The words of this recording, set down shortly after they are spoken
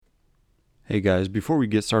Hey guys, before we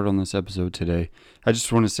get started on this episode today, I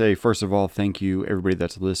just want to say, first of all, thank you everybody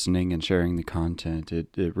that's listening and sharing the content.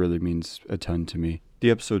 It really means a ton to me.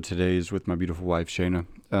 The episode today is with my beautiful wife, Shayna.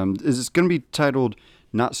 It's going to be titled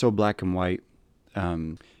Not So Black and White.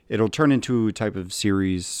 It'll turn into a type of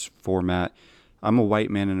series format. I'm a white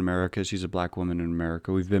man in America. She's a black woman in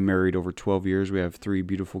America. We've been married over 12 years. We have 3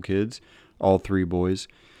 beautiful kids, all 3 boys.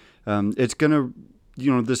 It's going to,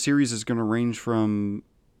 the series is going to range from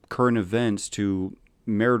current events to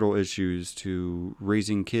marital issues to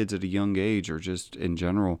raising kids at a young age or just in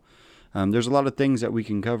general. There's a lot of things that we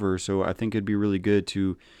can cover, so I think it'd be really good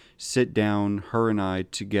to sit down, her and I,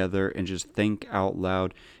 together and just think out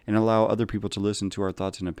loud and allow other people to listen to our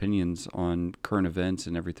thoughts and opinions on current events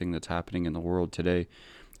and everything that's happening in the world today.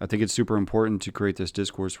 I think it's super important to create this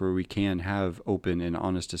discourse where we can have open and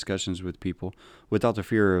honest discussions with people without the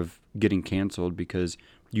fear of getting canceled because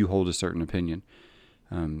you hold a certain opinion.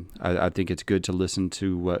 I think it's good to listen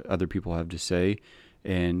to what other people have to say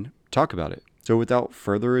and talk about it. So without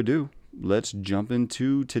further ado, let's jump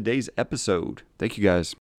into today's episode. Thank you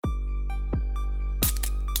guys.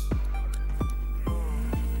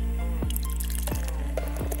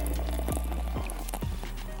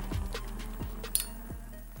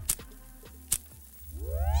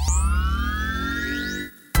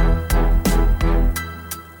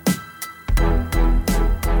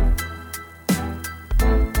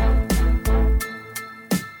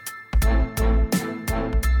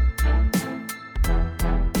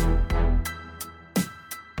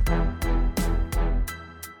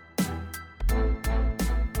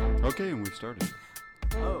 Okay, and we've started.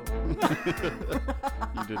 Oh.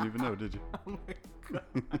 You didn't even know, did you? Oh my God.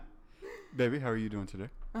 Baby, how are you doing today?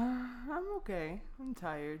 I'm okay. I'm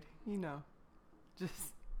tired.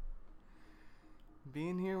 Just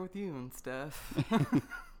being here with you and stuff.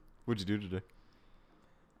 What'd you do today?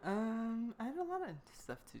 I had a lot of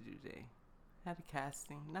stuff to do today. Had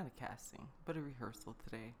not a casting, but a rehearsal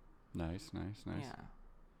today. Nice. Yeah.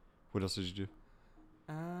 What else did you do?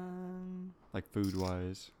 Like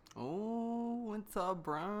food-wise? Went to a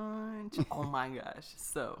brunch. Oh my gosh.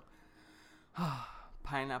 So,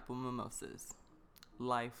 pineapple mimosas.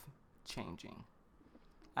 Life changing.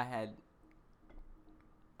 I had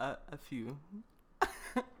a few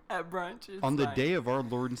at brunch. On the day of our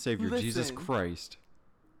Lord and Savior, Jesus Listen. Christ.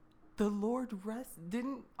 The Lord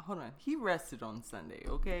hold on. He rested on Sunday,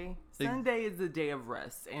 okay? Sunday is the day of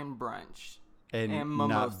rest and brunch. And mimosas.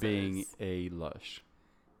 not being a lush.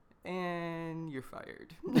 And you're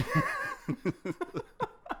fired.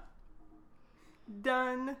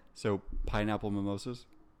 Done. So, pineapple mimosas?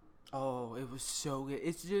 Oh, it was so good.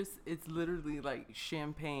 It's literally like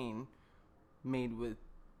champagne made with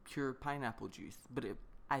pure pineapple juice. But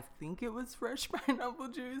I think it was fresh pineapple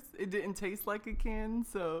juice. It didn't taste like a can,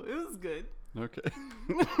 so it was good. Okay.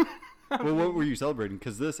 Well, what were you celebrating?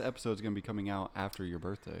 Because this episode's going to be coming out after your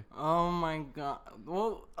birthday. Oh my God.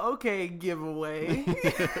 Well, okay, giveaway.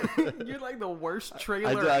 You're like the worst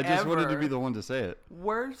trailer ever. I just wanted to be the one to say it.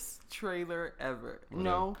 Worst trailer ever. Whatever.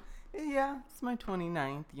 No. Yeah, it's my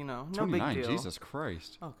 29th, no 29, big deal. Jesus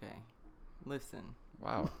Christ. Okay. Listen.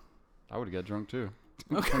 Wow. I would have got drunk too.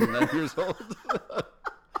 Okay. 29 years old.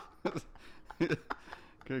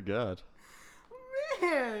 Good God.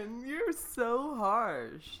 Man, you're so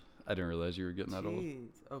harsh. I didn't realize you were getting that old.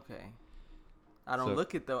 Jeez. Okay. I don't So-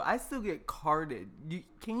 look it though. I still get carded.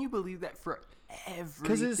 Can you believe that for everything?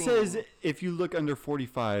 Because it says if you look under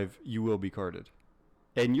 45, you will be carded.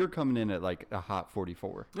 And you're coming in at like a hot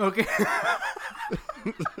 44. Okay.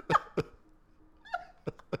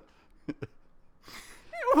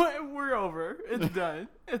 We're over. It's done.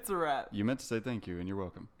 It's a wrap. You meant to say thank you, and you're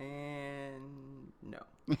welcome. And no.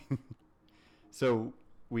 So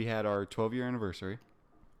we had our 12-year anniversary.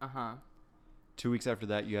 Uh-huh. 2 weeks after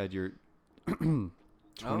that, you had your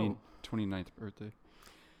 29th birthday.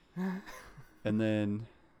 And then,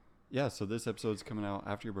 yeah, so this episode's coming out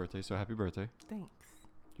after your birthday, so happy birthday. Thanks.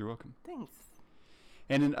 You're welcome. Thanks.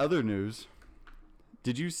 And in other news,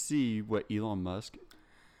 did you see what Elon Musk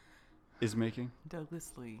is making?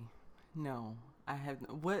 Douglas Lee. No. I have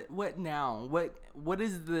what now? What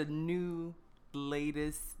is the new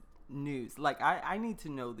latest news? Like I need to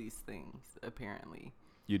know these things apparently.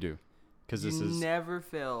 You do. Because this You is never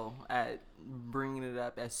fail at bringing it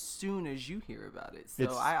up as soon as you hear about it. So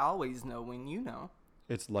It's- I always know when you know.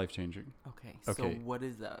 it's life-changing. Okay. Okay. So what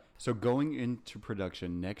is up? So going into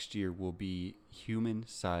production next year will be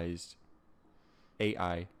human-sized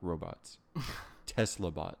AI robots.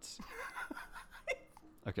 Tesla bots.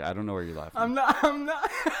 Okay, I don't know why you're laughing. I'm not. Oh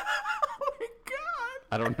my God.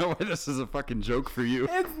 I don't know why this is a fucking joke for you.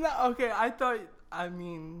 It's not okay. I thought I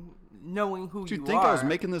mean, knowing who Did you you think are. I was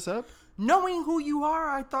making this up? Knowing who you are,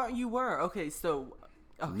 I thought you were. Okay, so.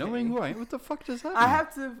 Okay. Knowing who I am? What the fuck does that mean?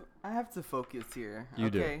 I have to focus here. You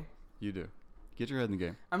okay? do. You do. Get your head in the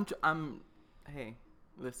game. Hey,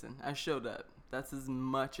 listen. I showed up. That's as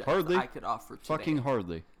much as Hardly. I could offer today. Fucking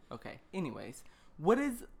hardly. Okay. Anyways, what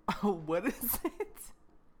is it?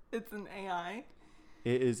 It's an AI.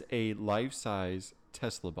 It is a life-size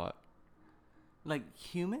Tesla bot. Like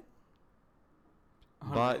human?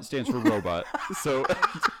 Bot stands for robot. So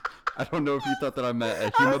I don't know if you thought that I meant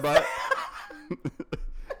a human bot.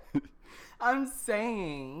 I'm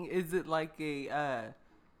saying, is it like a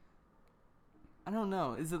I don't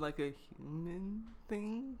know. Is it like a human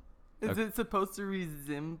thing? Is it supposed to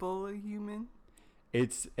resemble a human?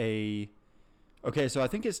 It's a. Okay, so I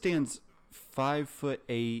think it stands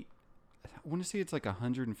 5'8". I want to say it's like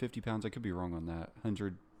 150 pounds. I could be wrong on that.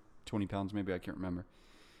 120 pounds, maybe. I can't remember.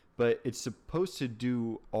 But it's supposed to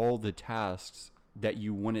do all the tasks that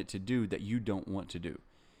you want it to do that you don't want to do.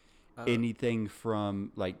 Anything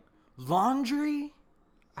from like laundry.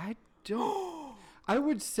 I don't. I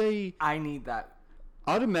would say I need that.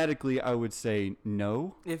 Automatically, I would say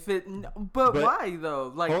no. But why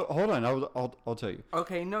though? Like, hold on, I'll tell you.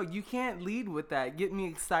 Okay, no, you can't lead with that. Get me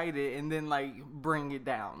excited and then like bring it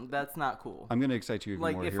down. That's not cool. I'm gonna excite you even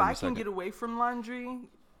like, more. If here in I a can second. get away from laundry,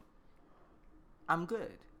 I'm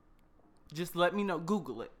good. Just let me know.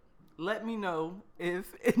 Google it. Let me know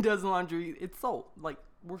if it does laundry. It's sold. Like,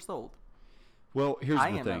 we're sold. Well, here's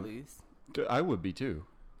I the am thing. at least. I would be too.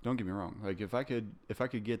 Don't get me wrong. Like if I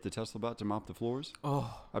could get the Tesla bot to mop the floors,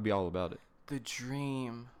 I'd be all about it. The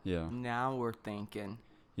dream. Yeah. Now we're thinking.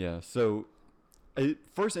 Yeah. So,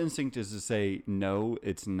 first instinct is to say no.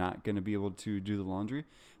 It's not going to be able to do the laundry,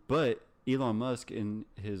 but Elon Musk in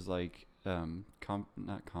his like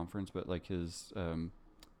not conference, but like his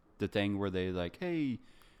the thing where they like, hey,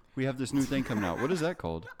 we have this new thing coming out. What is that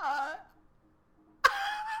called?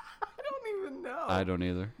 No. I don't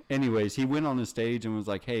either. Anyways, he went on the stage and was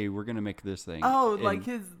like, "Hey, we're gonna make this thing." Oh, and like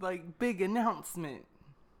his like big announcement.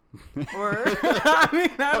 Or I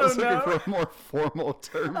mean, I was don't know. looking for a more formal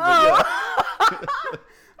term. Oh.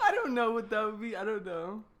 I don't know what that would be. I don't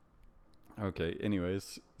know. Okay.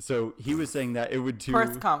 Anyways, so he was saying that it would do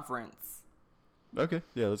Press conference. Okay.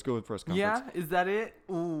 Yeah, let's go with press conference. Yeah, is that it?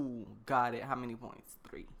 Ooh, got it. How many points?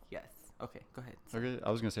 3. Yes. Okay, go ahead. Okay,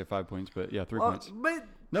 I was gonna say 5 points, but yeah, 3 points. But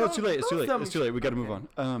no, it's too late. It's too late. It's too late. We got to move on.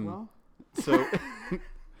 Well. So,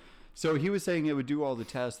 so he was saying it would do all the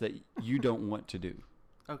tasks that you don't want to do.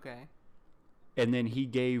 Okay. And then he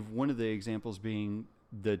gave one of the examples being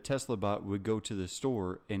the Tesla bot would go to the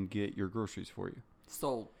store and get your groceries for you.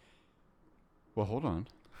 Sold. Well, hold on.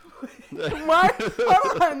 Why?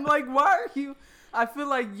 Hold on. Like, why are you? I feel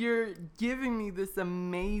like you're giving me this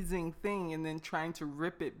amazing thing and then trying to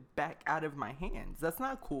rip it back out of my hands. That's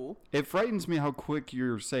not cool. It frightens me how quick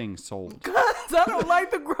you're saying sold. Because I don't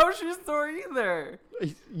like the grocery store either.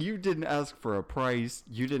 You didn't ask for a price.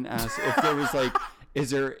 You didn't ask if there was like, is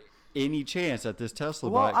there any chance that this Tesla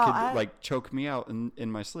bot could like choke me out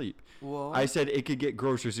in my sleep? Well, I said it could get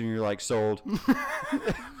groceries and you're like, sold.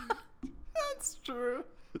 That's true.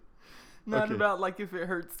 Not Okay. about like if it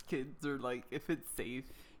hurts kids or like if it's safe.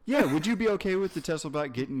 Yeah, would you be okay with the Tesla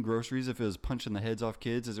bot getting groceries if it was punching the heads off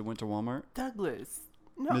kids as it went to Walmart? Douglas.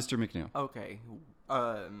 No. Mr. McNeil. Okay.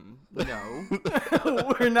 No.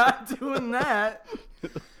 We're not doing that.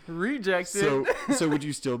 Rejected. So would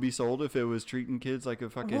you still be sold if it was treating kids like a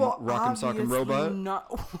fucking rock'em sock'em robot?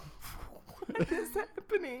 Not. What is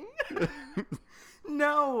happening?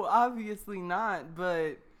 No, obviously not.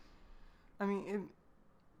 But I mean,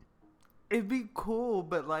 it'd be cool.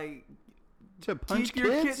 But like, To punch keep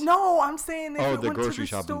your kids? kid. No, I'm saying if Oh, it the went to grocery the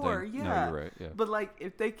shopping store, thing. yeah. No, you're right. Yeah. But like,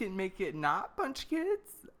 if they can make it not punch kids,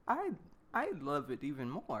 I'd love it even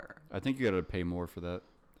more. I think you got to pay more for that.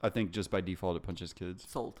 I think just by default it punches kids.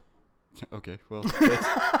 Sold. Okay, well,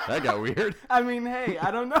 that got weird. I mean, hey,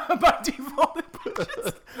 I don't know about default it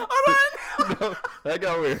punches. Hold on. No, that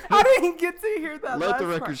got weird. I didn't get to hear that. Let the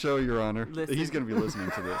last record part. show, Your Honor. Listen. He's going to be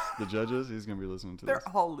listening to this. The judges, he's going to be listening to They're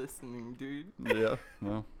all listening, dude. this. Yeah,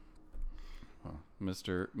 well,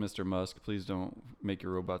 Mr. Musk, please don't make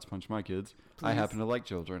your robots punch my kids. Please. I happen to like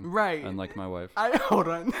children. Right. Unlike my wife. Hold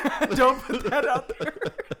on. Don't put that out there.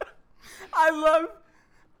 I love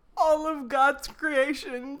all of God's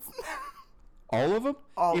creations. All of them?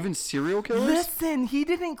 All. Even serial killers? Listen, he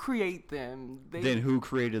didn't create them. Then who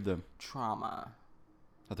created them? Trauma.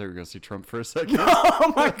 I thought you were going to see Trump for a second.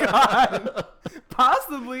 Oh my God.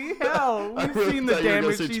 Possibly. Hell, I we've really seen the thought you were gonna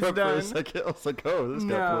damage say he's Trump for a done. second. I was like, oh, this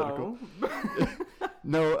got political.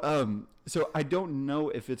 No. No, So I don't know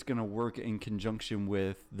if it's going to work in conjunction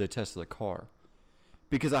with the Tesla car,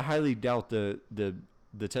 because I highly doubt the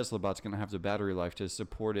Tesla bot's going to have the battery life to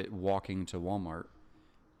support it walking to Walmart,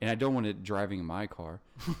 and I don't want it driving my car.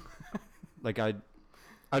 Like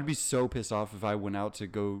I'd be so pissed off if I went out to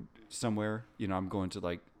go somewhere. You know, I'm going to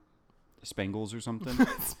like Spangles or something.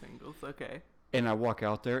 Spangles, okay. And I walk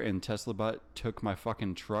out there and Tesla bot took my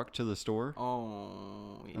fucking truck to the store.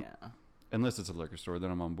 Oh, yeah. Unless it's a liquor store, then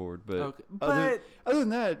I'm on board. But, Okay. other than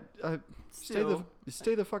that, Still.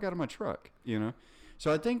 stay the fuck out of my truck, you know?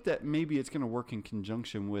 So I think that maybe it's going to work in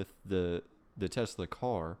conjunction with the Tesla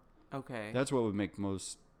car. Okay. That's what would make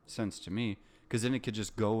most sense to me. Because then it could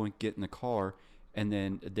just go and get in the car, and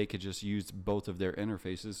then they could just use both of their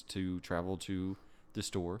interfaces to travel to the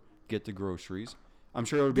store, get the groceries. I'm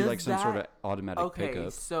sure it would be like some sort of automatic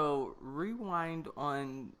pickup. So rewind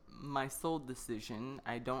on my sole decision.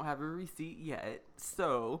 I don't have a receipt yet.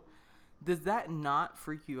 So does that not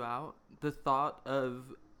freak you out? The thought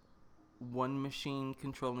of one machine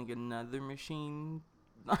controlling another machine?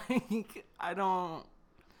 Like,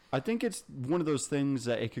 I think it's one of those things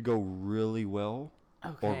that it could go really well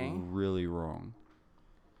Okay. or really wrong.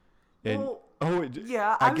 And Well,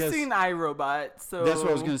 yeah, I've guess seen iRobot, so that's what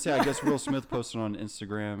I was going to say. I guess Will Smith posted on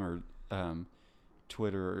Instagram or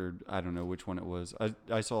Twitter, or I don't know which one it was.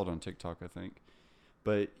 I saw it on TikTok, I think.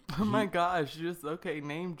 But Oh my gosh, just okay,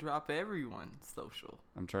 name drop everyone. Social.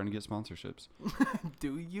 I'm trying to get sponsorships.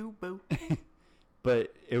 Do you, boo?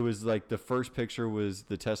 But it was like the first picture was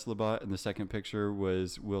the Tesla bot, and the second picture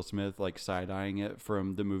was Will Smith like side-eyeing it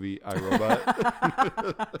from the movie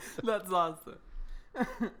iRobot. That's awesome.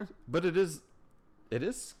 But it is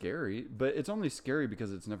scary, but it's only scary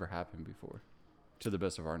because it's never happened before, to the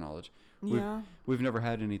best of our knowledge. Yeah. We've never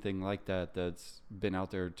had anything like that that's been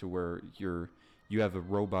out there to where you have a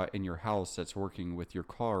robot in your house that's working with your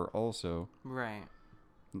car also. Right.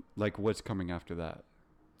 Like, what's coming after that?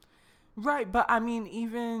 Right, but I mean,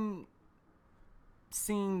 even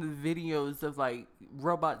seeing the videos of like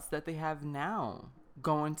robots that they have now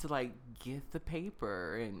going to like get the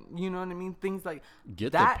paper, and you know what I mean, things like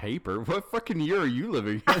Get that. the paper? What fucking year are you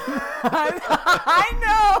living in?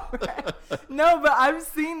 I know. Right? No, but I've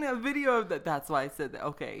seen a video of that. That's why I said that.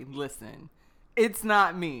 Okay, listen, it's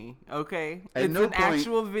not me. Okay, At it's no an point-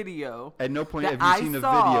 actual video. At no point that have you I seen a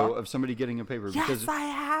saw. video of somebody getting a paper, Yes, because I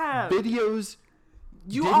have. videos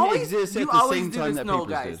You didn't always exist at you the always same do time this. that No,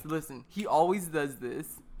 papers guys, did. listen. He always does this.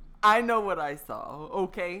 I know what I saw.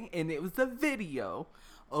 Okay, and it was a video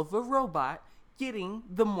of a robot getting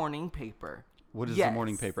the morning paper. What is Yes. the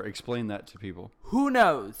morning paper? Explain that to people. Who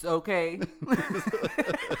knows? Okay,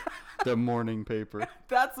 The morning paper.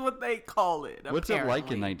 that's what they call it. What's it like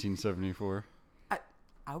in apparently. 1974?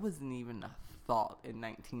 I wasn't even a thought in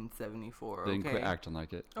 1974. Then Okay. quit acting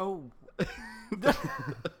like it. Oh.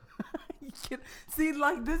 You can't- See,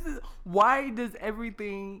 like, this is why does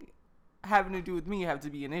everything having to do with me have to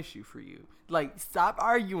be an issue for you? Like, stop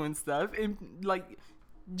arguing stuff and like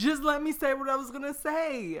just let me say what I was gonna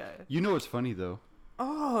say. You know what's funny though?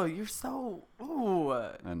 Oh, you're so ooh.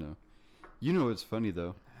 I know. You know what's funny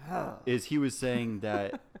though? Is he was saying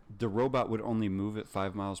that the robot would only move at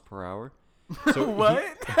 5 miles per hour. So What?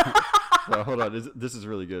 Well, hold on. This is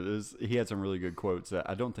really good. He had some really good quotes that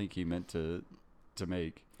I don't think he meant to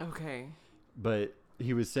make. Okay. But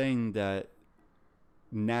he was saying that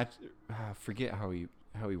I forget how he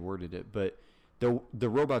worded it, but the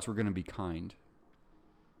robots were going to be kind.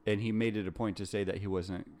 And he made it a point to say that he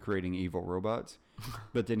wasn't creating evil robots.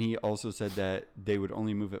 But then he also said that they would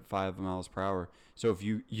only move at 5 miles per hour. So if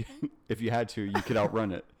you if you had to, you could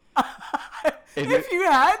outrun it. If you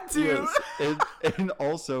had to. Yes. And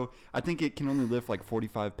also, I think it can only lift like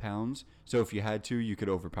 45 pounds. So if you had to, you could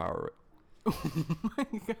overpower it. Oh my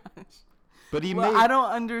gosh. But I don't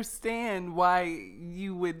understand why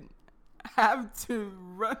you would have to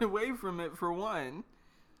run away from it for one.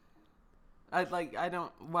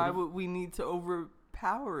 Why would we need to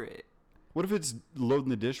overpower it? What if it's loading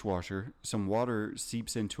the dishwasher, some water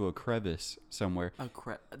seeps into a crevice somewhere?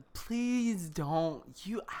 Please don't.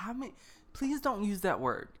 Please don't use that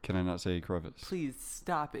word. Can I not say crevice? Please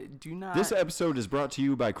stop it. Do not. This episode is brought to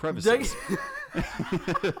you by crevices.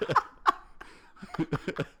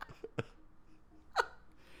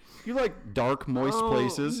 You like dark, moist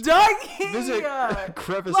places? Dougie! Visit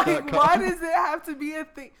crevice.com. Like, why does it have to be a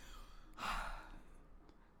thing?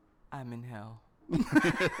 I'm in hell. Would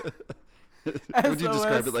you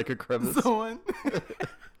describe it like a crevice?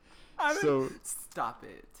 Stop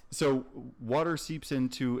it. So water seeps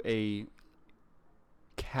into a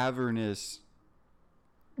cavernous.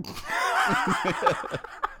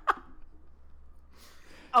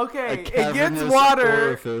 Okay, it gets cavernous water.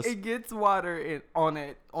 orifice. It gets water on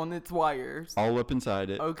its wires. All up inside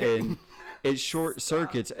it. Okay. And it short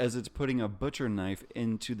circuits as it's putting a butcher knife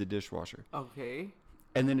into the dishwasher. Okay.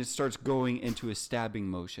 And then it starts going into a stabbing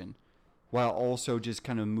motion while also just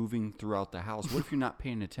kind of moving throughout the house. What if you're not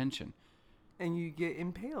paying attention? And you get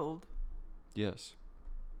impaled Yes.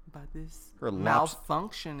 by this Or lops-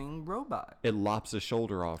 malfunctioning robot. It lops a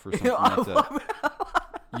shoulder off or something like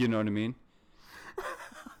that. You know what I mean?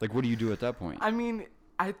 Like, what do you do at that point? I mean,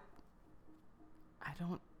 I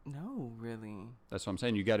don't know, really. That's what I'm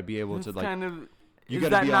saying. You got to be able It's to, like... kind of... You Is gotta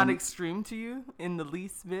that be not on- extreme to you in the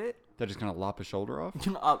least bit? That just kind of lop a shoulder off?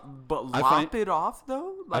 But I lop find- it off,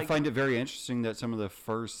 though? I find it very interesting that some of the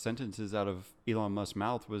first sentences out of Elon Musk's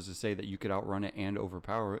mouth was to say that you could outrun it and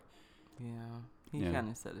overpower it. Yeah. He Yeah. kind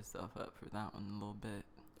of set himself up for that one a little bit.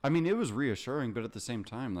 I mean, it was reassuring, but at the same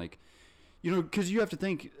time, like, you know, because you have to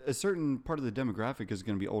think a certain part of the demographic is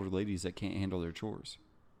going to be older ladies that can't handle their chores.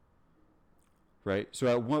 Right? So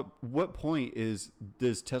at what point is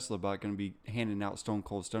this Tesla bot going to be handing out Stone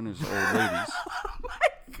Cold Stunners to old ladies? Oh my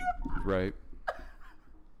God. Right?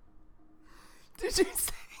 Did you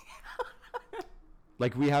say?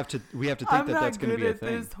 Like, we have to think I'm that not that's going to good be a at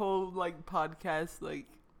thing. this whole like podcast like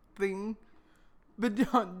thing. But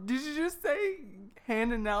John, did you just say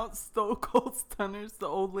handing out Stone Cold Stunners to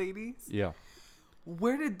old ladies? Yeah.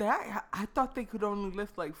 Where did that? I thought they could only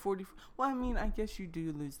lift like 40. Well, I mean, I guess you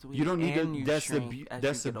do lose the weight. You don't need and to. you That's the shrink as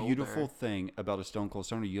that's you the get beautiful older. thing about a Stone Cold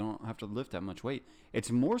Stunner. You don't have to lift that much weight.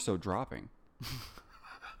 It's more so dropping.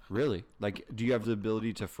 Really? Like, do you have the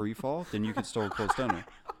ability to free fall? Then you can Stone Cold Stunner.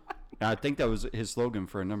 And I think that was his slogan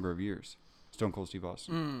for a number of years. Stone Cold Steve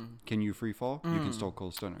Austin. Can you free fall? You can Stone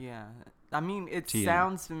Cold Stunner. Yeah, I mean, it TM.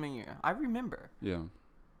 sounds familiar. I remember. Yeah.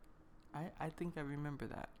 I think I remember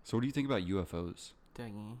that. So what do you think about UFOs?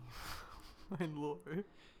 Dang, my lord.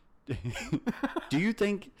 Do you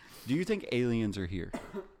think aliens are here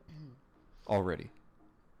already?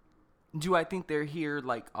 Do I think they're here?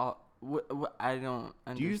 Like, I don't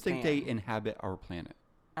understand. Do you think they inhabit our planet?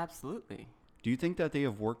 Absolutely. Do you think that they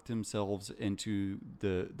have worked themselves into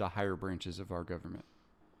the higher branches of our government?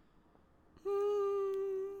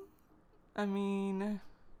 I mean,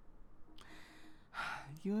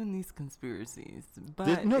 you and these conspiracies,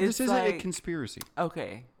 but No, it's this isn't like, a conspiracy.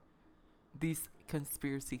 okay, these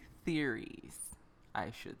conspiracy theories,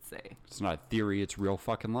 I should say. It's not a theory, it's real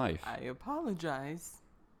fucking life. I apologize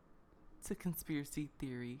to conspiracy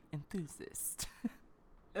theory enthusiast.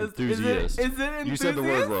 Enthusiast. Is it enthusiast? You said the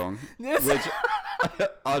word wrong. Yes. Which I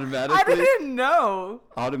automatically, didn't know.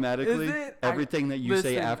 automatically, Is it? everything that you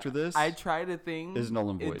say Listen, after this I tried a thing. is null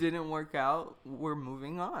and void. It didn't work out. We're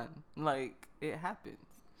moving on. Like, it happens.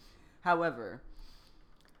 However,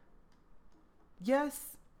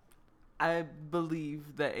 yes, I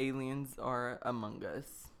believe that aliens are among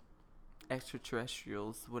us.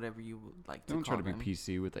 Extraterrestrials, whatever you would like to Don't call try to them. be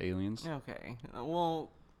PC with aliens. Okay.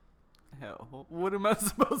 Well, hell, what am I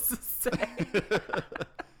supposed to say?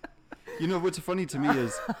 You know what's funny to me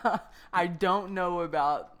is I don't know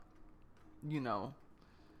about,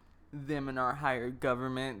 them in our higher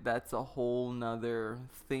government. That's a whole nother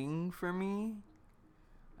thing for me.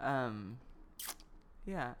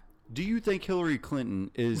 Yeah. do you think Hillary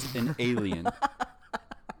Clinton is an alien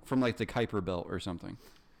from like the Kuiper Belt or something?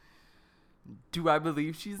 Do I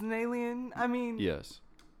believe she's an alien? I mean, Yes.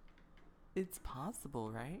 it's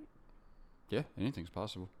possible, right? Yeah, anything's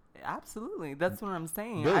possible. Absolutely. That's what I'm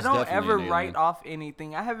saying. Bill's I don't definitely ever an write alien. off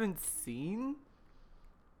anything. I haven't seen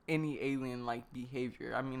any alien-like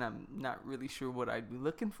behavior. I mean, I'm not really sure what I'd be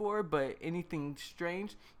looking for, but anything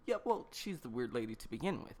strange, yeah, well, she's the weird lady to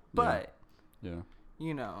begin with. But, Yeah.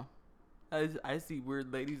 I see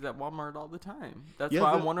weird ladies at Walmart all the time. That's Yeah,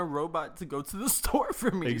 why I but- want a robot to go to the store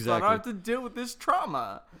for me, so I Exactly. don't have to deal with this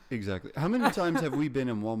trauma. Exactly. How many times have we been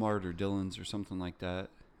in Walmart or Dillon's or something like that?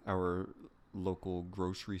 Our local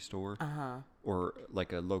grocery store Uh-huh. or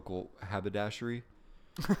like a local haberdashery.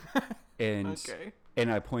 and Okay.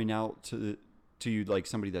 and I point out to you like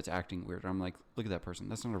somebody that's acting weird. I'm like, look at that person.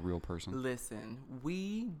 That's not a real person. Listen,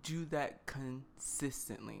 we do that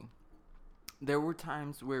consistently. There were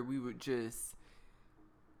times where we would just,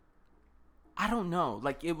 I don't know,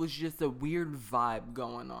 like it was just a weird vibe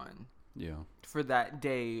going on Yeah. for that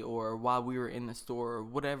day or while we were in the store or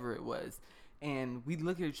whatever it was. And we'd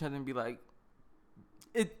look at each other and be like,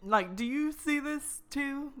 do you see this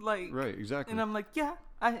too? Like, Right, exactly. and I'm like, yeah,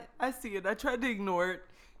 I see it. I tried to ignore it.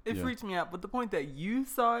 It Yeah. freaked me out. But the point that you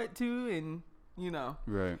saw it too, and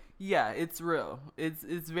Right. yeah, it's real. It's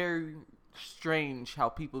very strange how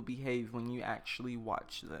people behave when you actually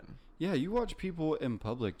watch them. Yeah, you watch people in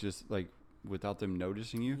public just like without them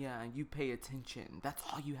noticing you. Yeah, you pay attention. That's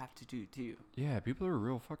all you have to do too. Yeah, people are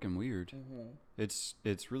real fucking weird. Mm-hmm.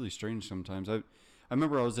 It's really strange sometimes. I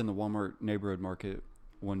remember I was in the Walmart neighborhood market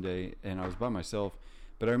one day and I was by myself,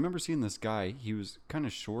 but I remember seeing this guy. He was kind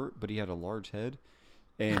of short, but he had a large head.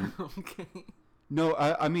 And Okay. no,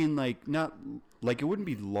 I mean like not like it wouldn't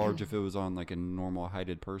be large if it was on like a normal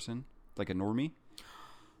heighted person, like a normie.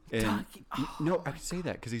 And Ducky. Oh, no, I could say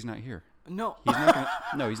that because he's not here. no.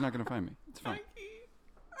 He's not gonna find me. It's fine.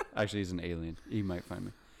 Actually, he's an alien. He might find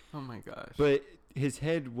me. Oh my gosh. But his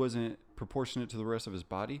head wasn't proportionate to the rest of his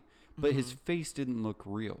body, but his face didn't look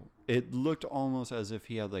real. It looked almost as if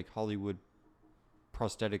he had like Hollywood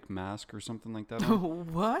prosthetic mask or something like that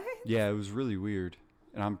on. What? Yeah, it was really weird.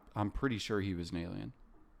 And I'm pretty sure he was an alien.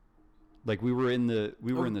 Like we were in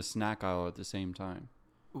the snack aisle at the same time.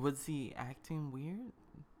 Was he acting weird?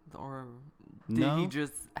 Or did No. he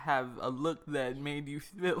just have a look that made you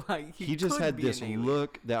feel like He just could had be this an alien?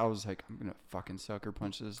 look that I was like, I'm gonna fucking sucker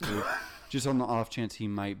punch this dude, just on the off chance he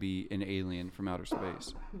might be an alien from outer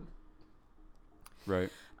space. Right.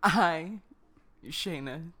 I,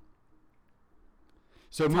 Shayna,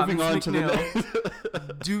 So Thomas moving on to the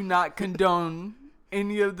McNeil, do not condone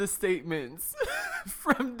any of the statements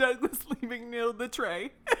from Douglas Lee McNeil, the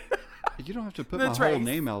Trey. You don't have to put The my whole trace.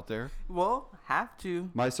 name out there. Well, have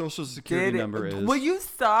to. My social security number is. Will you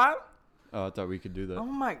stop? Oh, I thought we could do that. Oh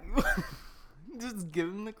my. Just give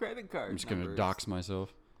him the credit card. I'm just gonna numbers. dox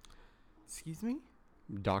myself. Excuse me?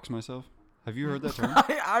 Dox myself? Have you heard that term?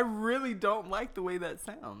 I really don't like the way that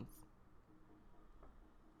sounds.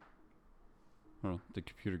 Hold on, the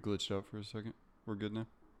computer glitched out for a second. We're good now.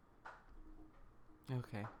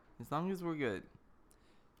 Okay. As long as we're good.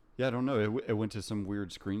 Yeah, I don't know. It went to some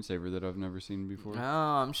weird screensaver that I've never seen before. Oh,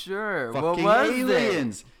 I'm sure. Fucking what was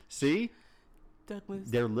aliens! See? it? Douglas?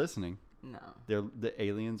 They're listening. No. The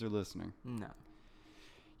aliens are listening. No.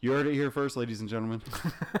 You heard it here first, ladies and gentlemen.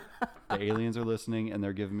 The aliens are listening, and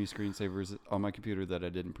they're giving me screensavers on my computer that I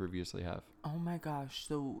didn't previously have. Oh my gosh.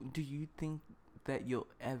 So, do you think that you'll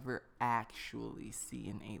ever actually see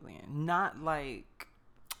an alien? Not like,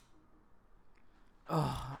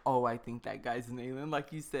 oh, I think that guy's an alien.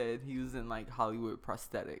 Like you said, he was in like Hollywood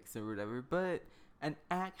prosthetics or whatever. But an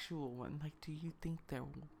actual one, like, do you think there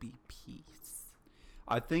will be peace?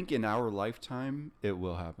 I think in our lifetime, it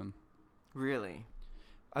will happen. Really?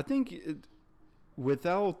 I think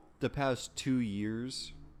without the past 2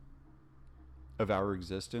 years of our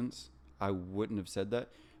existence, I wouldn't have said that.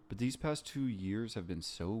 But these past 2 years have been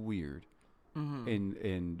so weird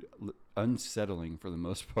and unsettling for the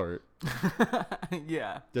most part.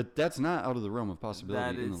 Yeah. That's not out of the realm of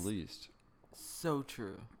possibility That in the is- least. So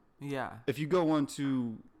true. Yeah. If you go on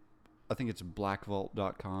to, I think it's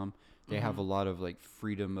blackvault.com, they have a lot of like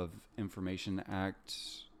Freedom of Information Act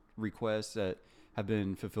requests that have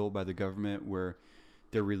been fulfilled by the government where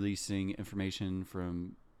they're releasing information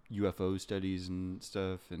from UFO studies and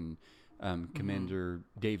stuff, and Commander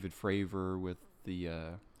David Fravor with the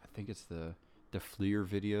I think it's the FLIR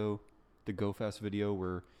video, the Go Fast video,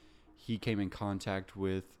 where he came in contact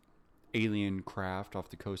with alien craft off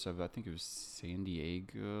the coast of, I think it was San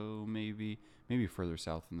Diego, maybe further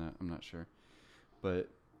south than that, I'm not sure. But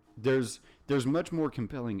there's much more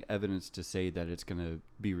compelling evidence to say that it's going to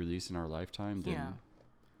be released in our lifetime than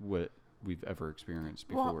what we've ever experienced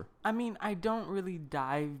before. Well, I mean, I don't really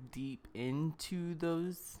dive deep into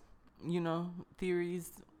those,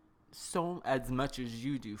 theories so as much as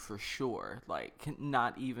you do, for sure. Like,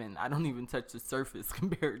 I don't even touch the surface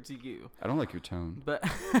compared to you. I don't like your tone. But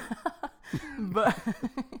but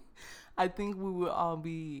I think we would all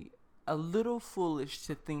be a little foolish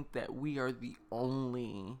to think that we are the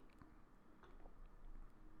only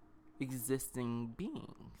existing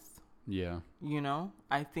beings. Yeah.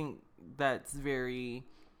 I think that's very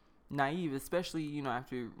naive, especially,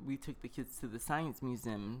 after we took the kids to the science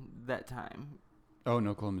museum that time. Oh, in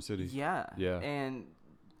Oklahoma City. Yeah. Yeah. And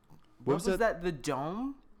What what was was that? The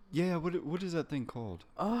dome? Yeah, what is that thing called?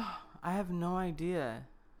 Oh, I have no idea.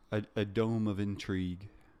 A dome of intrigue.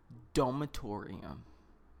 Domatorium.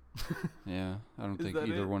 Yeah, I don't Is think that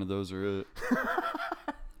either it? one of those are it.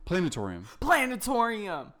 Planetarium.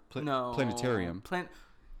 Planetarium. No. Planetarium.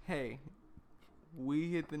 Hey,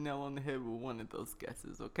 we hit the nail on the head with one of those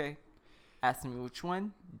guesses, okay? Ask me which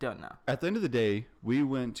one. Don't know. At the end of the day, we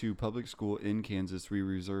went to public school in Kansas. We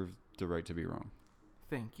reserved the right to be wrong.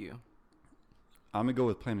 Thank you. I'm going to go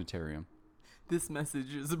with planetarium. This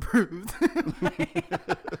message is approved.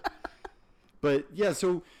 But yeah,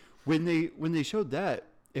 so when they showed that,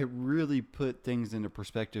 it really put things into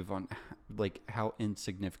perspective on like how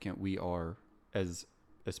insignificant we are as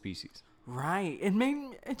a species. Right.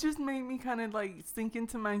 It just made me kind of like sink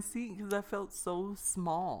into my seat because I felt so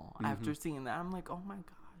small after seeing that. I'm like, oh my gosh.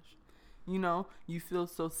 You know, you feel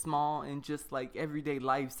so small in just like everyday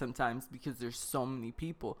life sometimes because there's so many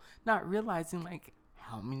people, not realizing like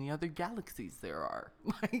how many other galaxies there are.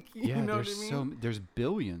 Like, you know what I mean? There's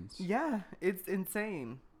billions. Yeah, it's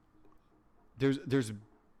insane. There's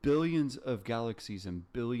billions of galaxies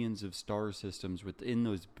and billions of star systems within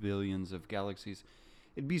those billions of galaxies.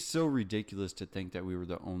 It'd be so ridiculous to think that we were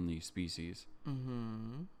the only species.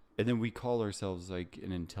 Mm-hmm. And then we call ourselves like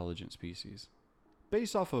an intelligent species.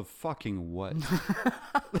 Based off of fucking what?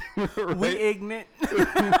 Right? We ignorant.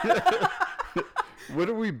 What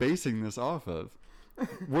are we basing this off of?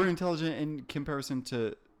 We're intelligent in comparison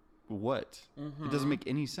to what? Mm-hmm. It doesn't make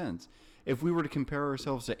any sense. If we were to compare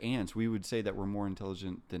ourselves to ants, we would say that we're more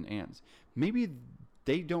intelligent than ants. Maybe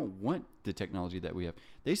they don't want the technology that we have.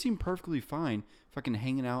 They seem perfectly fine fucking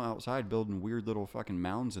hanging out outside, building weird little fucking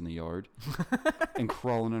mounds in the yard and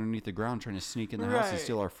crawling underneath the ground, trying to sneak in the house and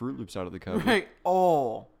steal our Fruit Loops out of the cupboard. Right.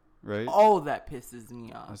 Oh. Right? Oh, that pisses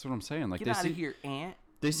me off. That's what I'm saying. Like, Get out of here, ant.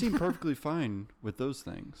 They seem perfectly fine with those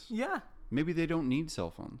things. Yeah. Maybe they don't need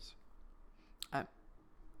cell phones.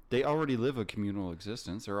 They already live a communal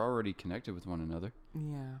existence. They're already connected with one another.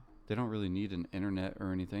 Yeah. They don't really need an internet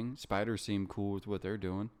or anything. Spiders seem cool with what they're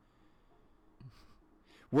doing.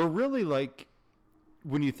 We're really like,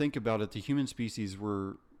 when you think about it, the human species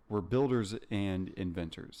we're builders and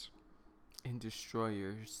inventors. And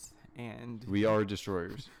destroyers. And we are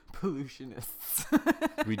destroyers. Pollutionists.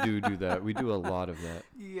 We do that. We do a lot of that.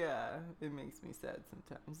 Yeah, it makes me sad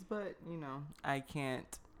sometimes. But, you know, I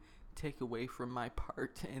can't take away from my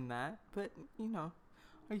part in that. But, you know,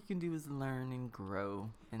 all you can do is learn and grow.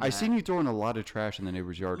 I seen you throwing a lot of trash in the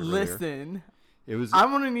neighbor's yard earlier. Listen, it was.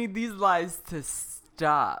 I'm gonna need these lies to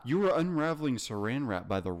stop. You were unraveling saran wrap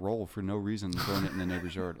by the roll for no reason, throwing it in the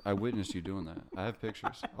neighbor's yard. I witnessed you doing that. I have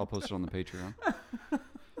pictures. I'll post it on the Patreon.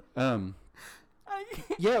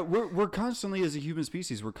 Yeah, we're constantly, as a human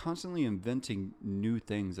species, we're constantly inventing new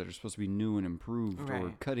things that are supposed to be new and improved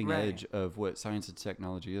or cutting edge of what science and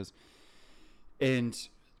technology is. And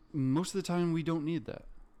most of the time, we don't need that.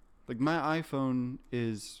 Like, my iPhone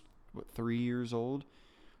is, 3 years old?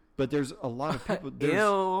 But there's a lot of people...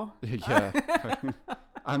 Ew. Yeah.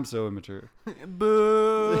 I'm so immature.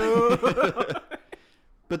 Boo.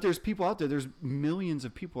 But there's people out there. There's millions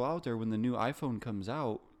of people out there when the new iPhone comes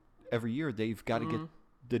out every year. They've got to get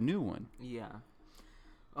the new one. Yeah.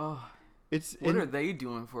 Oh. What are they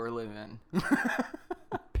doing for a living?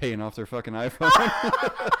 Paying off their fucking iPhone.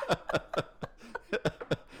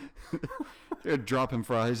 They're dropping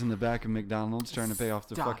fries in the back of McDonald's trying to pay off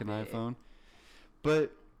the fucking iPhone.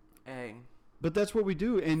 But that's what we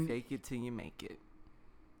do, and fake it till you make it.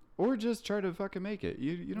 Or just try to fucking make it.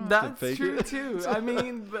 You don't have to fake it. That's true too. I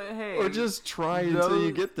mean, but hey. Or just try until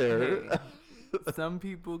you get there. Hey, some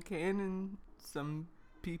people can and some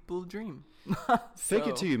people dream. Fake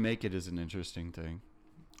it till you make it is an interesting thing.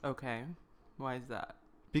 Okay. Why is that?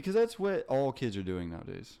 Because that's what all kids are doing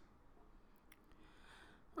nowadays.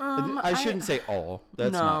 I shouldn't say all.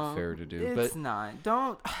 That's not fair to do. It's not.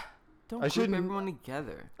 Don't group everyone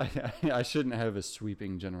together. I shouldn't have a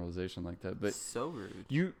sweeping generalization like that. But so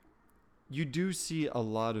rude. You do see a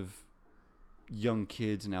lot of young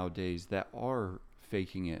kids nowadays that are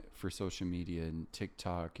faking it for social media and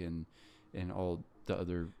TikTok and all the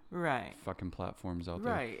other fucking platforms out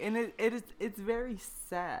there. Right. And it's very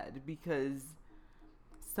sad because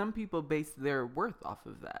some people base their worth off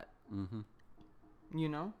of that. Mm-hmm. You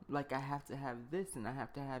know, like I have to have this and I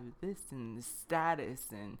have to have this and this status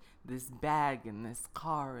and this bag and this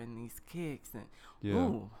car and these kicks and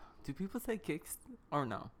ooh, do people say kicks or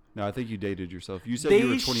no? No, I think you dated yourself. You said you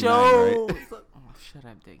were 29, right? Oh, shut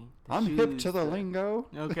up, Diggy. I'm hip to the lingo.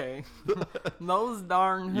 Okay. Those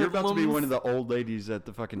darn You're about to be one of the old ladies at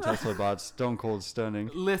the fucking Tesla bots, Stone Cold Stunning.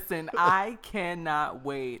 Listen, I cannot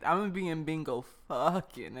wait. I'm going to be in bingo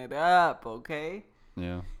fucking it up, okay?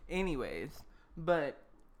 Yeah. Anyways. But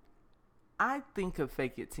I think of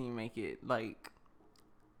fake it till you make it like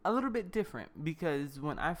a little bit different because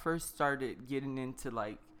when I first started getting into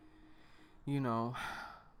like, you know,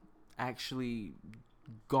 actually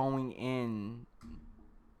going in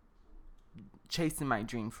chasing my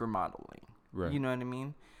dream for modeling. Right. You know what I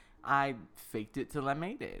mean? I faked it till I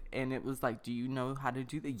made it. And it was like, do you know how to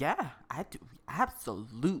do that? Yeah, I do.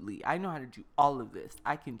 Absolutely. I know how to do all of this.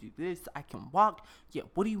 I can do this. I can walk. Yeah,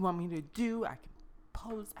 what do you want me to do? I can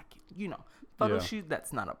pose. I can, photo shoot.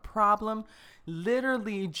 That's not a problem.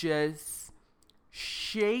 Literally just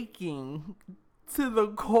shaking to the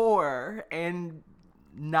core and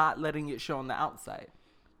not letting it show on the outside.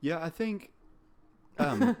 Yeah, I think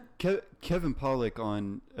Kevin Pollak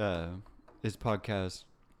on his podcast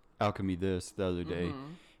Alchemy This the other day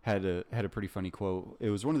had a pretty funny quote. It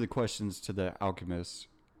was one of the questions to the alchemists,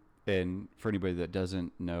 and for anybody that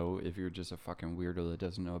doesn't know, if you're just a fucking weirdo that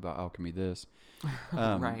doesn't know about Alchemy This,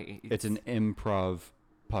 Right. It's an improv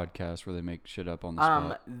podcast where they make shit up on the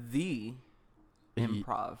spot. The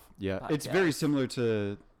improv. Yeah, podcast. it's very similar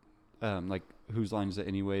to like Whose Line Is It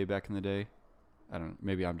Anyway back in the day. I don't know,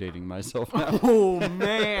 maybe I'm dating myself now. Oh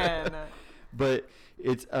man. But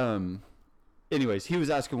it's anyways, he was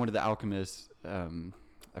asking one of the alchemists,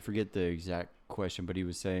 I forget the exact question, but he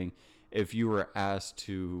was saying if you were asked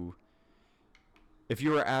in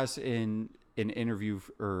an interview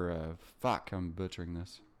I'm butchering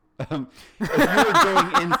this. If you were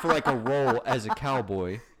going in for like a role as a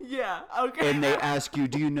cowboy, Yeah. Okay. and they ask you,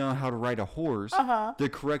 do you know how to ride a horse? Uh-huh. The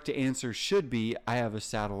correct answer should be, I have a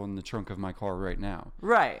saddle in the trunk of my car right now.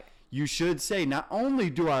 Right. You should say, not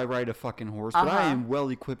only do I ride a fucking horse, but I am well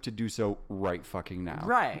equipped to do so right fucking now.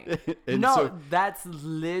 Right. And No, so, that's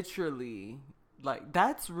literally like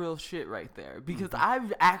that's real shit right there because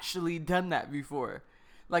I've actually done that before.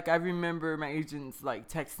 Like I remember my agent's like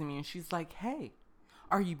texting me and she's like, "Hey,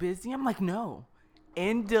 are you busy?" I'm like, "No."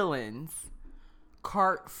 In Dylan's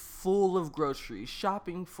cart full of groceries,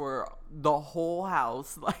 shopping for the whole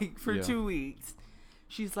house like for 2 weeks.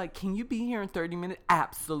 She's like, "Can you be here in 30 minutes?"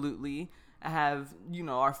 Absolutely. I have,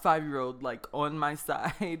 our 5-year-old like on my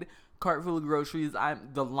side, cart full of groceries.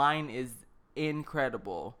 The line is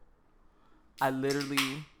incredible. I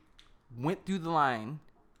literally went through the line,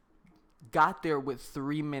 got there with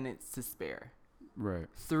 3 minutes to spare. right.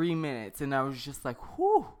 3 minutes, and I was just like,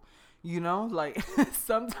 whew. Like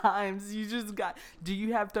sometimes you just do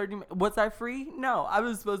you have 30 minutes? Was I free? No, I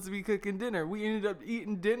was supposed to be cooking dinner. We ended up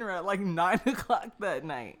eating dinner at like 9 o'clock that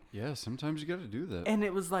night. Yeah, sometimes you got to do that. And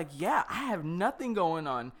it was like, yeah, I have nothing going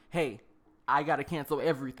on. Hey, I got to cancel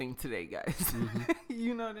everything today, guys. Mm-hmm.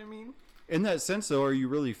 You know what I mean? In that sense, though, are you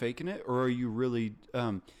really faking it, or are you really,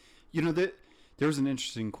 there's an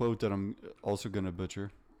interesting quote that I'm also going to butcher.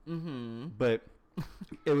 Mm-hmm. But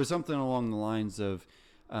it was something along the lines of,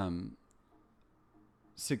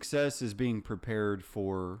 success is being prepared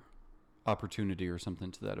for opportunity or something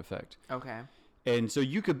to that effect. Okay. And so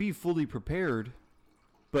you could be fully prepared,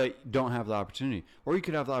 but don't have the opportunity. Or you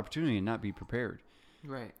could have the opportunity and not be prepared.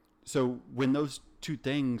 Right. So when those two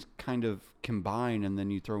things kind of combine and then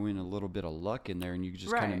you throw in a little bit of luck in there and you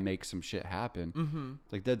just kind of make some shit happen,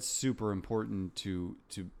 like that's super important to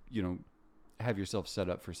have yourself set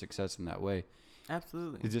up for success in that way.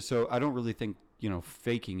 Absolutely. It's just so I don't really think,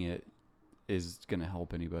 faking it is going to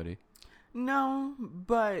help anybody. No,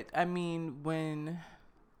 but I mean,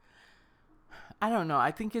 I don't know. I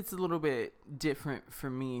think it's a little bit different for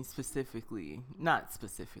me specifically. Not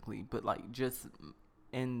specifically, but like just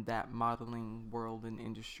in that modeling world and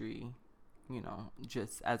industry,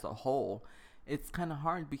 just as a whole. It's kind of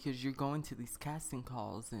hard because you're going to these casting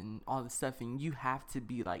calls and all this stuff, and you have to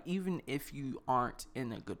be like, even if you aren't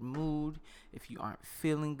in a good mood, if you aren't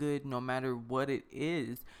feeling good, no matter what it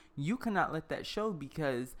is, you cannot let that show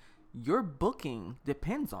because your booking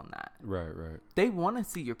depends on that. Right. They want to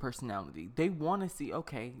see your personality. They want to see,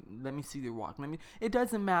 okay, let me see your walk. It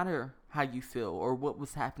doesn't matter how you feel or what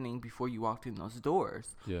was happening before you walked in those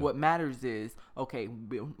doors. Yeah. What matters is, okay,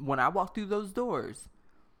 when I walk through those doors,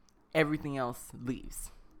 everything else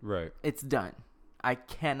leaves. Right. It's done. I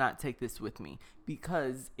cannot take this with me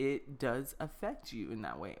because it does affect you in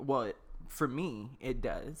that way. Well, for me, it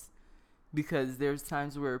does. Because there's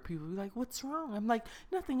times where people be like, "What's wrong?" I'm like,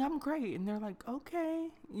 "Nothing, I'm great." And they're like, "Okay."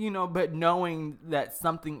 But knowing that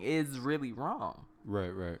something is really wrong.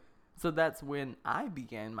 Right. So that's when I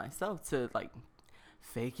began myself to like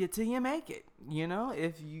fake it till you make it.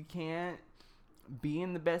 If you can't be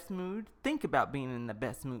in the best mood, think about being in the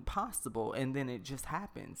best mood possible, and then it just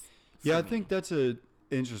happens. Yeah, I think that's a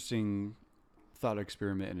interesting thought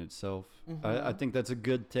experiment in itself. Mm-hmm. I think that's a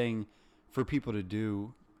good thing for people to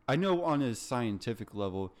do. I know on a scientific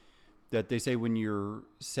level that they say when you're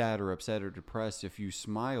sad or upset or depressed, if you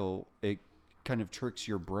smile, it kind of tricks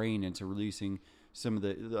your brain into releasing some of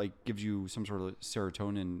the, like, gives you some sort of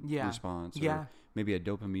serotonin response or maybe a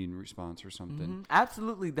dopamine response or something. Mm-hmm.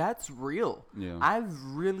 Absolutely. That's real. Yeah. I've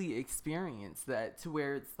really experienced that to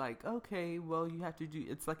where it's like, okay, well, you have to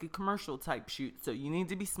it's like a commercial type shoot. So you need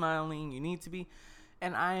to be smiling. You need to be,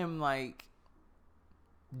 and I am like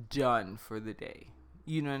done for the day.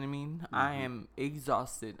 You know what I mean? Mm-hmm. I am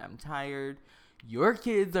exhausted. I'm tired. your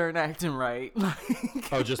kids aren't acting right.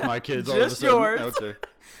 Oh, just my kids all Just of a sudden? yours. Okay.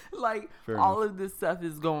 Like, Fair all enough. of this stuff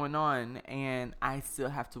is going on, and I still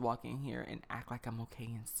have to walk in here and act like I'm okay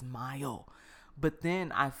and smile. But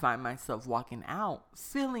then I find myself walking out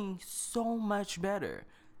feeling so much better,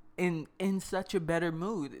 in such a better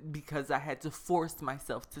mood, because I had to force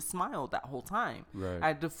myself to smile that whole time. Right. I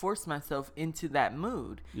had to force myself into that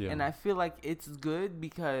mood. Yeah. And I feel like it's good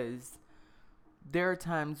because there are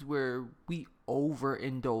times where we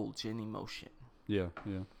overindulge in emotion. Yeah,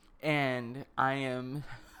 yeah. And I am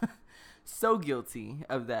so guilty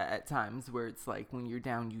of that at times, where it's like when you're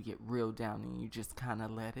down, you get real down and you just kind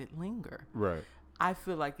of let it linger. Right. I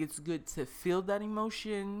feel like it's good to feel that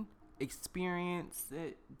emotion, experience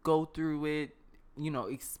it, go through it,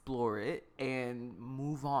 explore it, and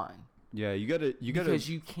move on. Yeah, you gotta Because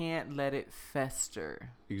you can't let it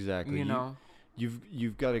fester. exactly. You know?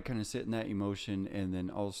 You've got to kind of sit in that emotion, and then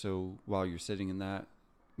also while you're sitting in that,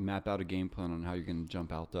 map out a game plan on how you're going to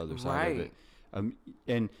jump out the other side of it.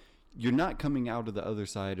 And you're not coming out of the other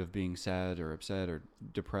side of being sad or upset or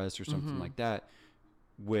depressed or something like that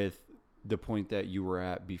with the point that you were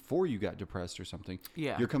at before you got depressed or something.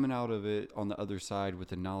 Yeah. You're coming out of it on the other side with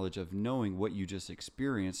the knowledge of knowing what you just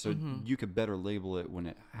experienced, so you could better label it when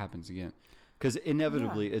it happens again. Because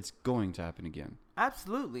inevitably it's going to happen again.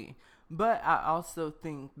 Absolutely. But I also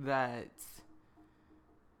think that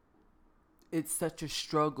it's such a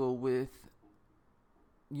struggle with,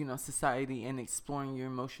 society and exploring your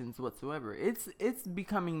emotions whatsoever. It's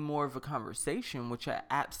becoming more of a conversation, which I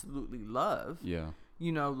absolutely love. Yeah.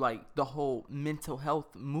 Like the whole mental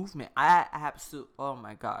health movement. Oh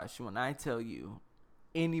my gosh, when I tell you,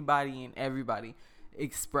 anybody and everybody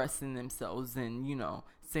expressing themselves and,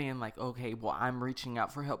 saying like, okay, well, I'm reaching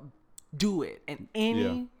out for help. Do it in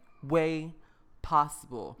any way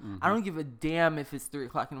possible. I don't give a damn if it's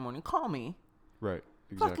 3:00 in the morning. Call me. Right.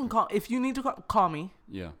 Exactly. Fucking call. If you need to call me.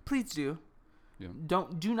 Yeah. Please do. Yeah.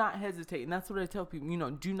 Do not hesitate. And that's what I tell people,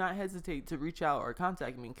 do not hesitate to reach out or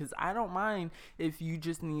contact me, because I don't mind if you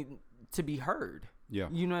just need to be heard. Yeah.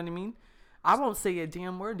 You know what I mean? I won't say a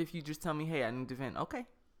damn word if you just tell me, hey, I need to vent. Okay.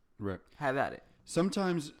 Right. Have at it.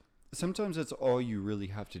 Sometimes that's all you really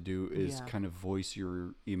have to do is Yeah. kind of voice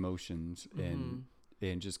your emotions and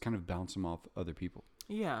just kind of bounce them off other people.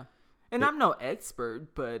 Yeah. And I'm no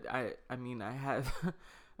expert, but I mean, I have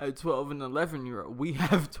a 12 and 11-year-old. We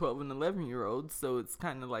have 12 and 11-year-olds, so it's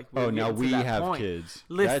kind of like Oh, now getting to we that have point. kids.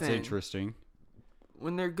 Listen, That's interesting.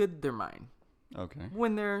 When they're good, they're mine. Okay.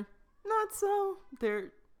 When they're not so,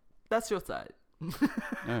 that's your side. All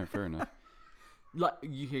right, fair enough. Like,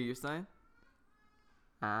 you hear your son?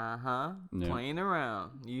 Yeah. Playing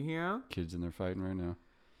around. You hear him? Kids in there fighting right now.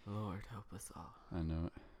 Lord help us all. I know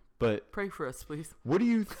it. But Pray for us, please. what do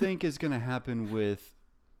you think is going to happen with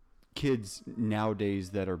kids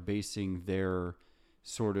nowadays that are basing their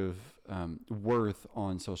sort of worth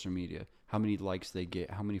on social media? How many likes they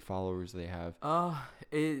get, how many followers they have?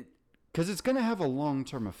 Because it's going to have a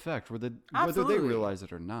long-term effect, whether they Absolutely. realize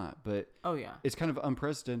it or not. But Oh, yeah. it's kind of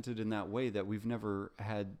unprecedented in that way that we've never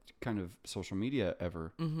had kind of social media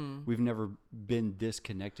ever. Mm-hmm. We've never been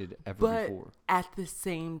disconnected ever But before. at the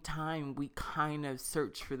same time, we kind of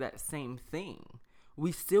search for that same thing.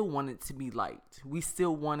 We still want it to be liked. We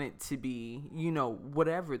still want it to be,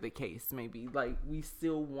 whatever the case may be. Like, we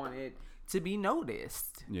still want it to be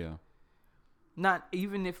noticed. Yeah. Not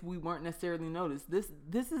even if we weren't necessarily noticed.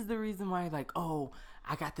 This is the reason why, like, oh,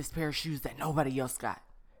 I got this pair of shoes that nobody else got.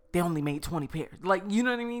 They only made 20 pairs. Like, you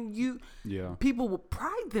know what I mean? Yeah. People will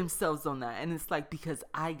pride themselves on that. And it's like, because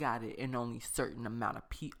I got it and only certain amount of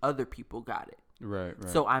other people got it. Right.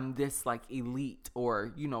 So I'm this like elite,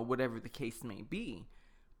 or, whatever the case may be.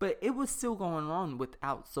 But it was still going on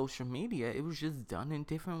without social media. It was just done in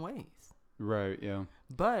different ways. Right, yeah.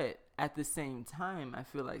 But at the same time, I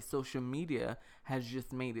feel like social media has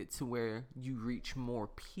just made it to where you reach more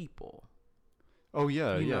people. Oh,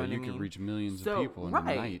 yeah, You know yeah. what I You mean? can reach millions of people in a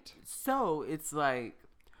night. So it's like,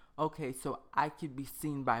 okay, so I could be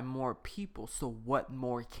seen by more people. So what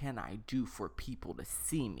more can I do for people to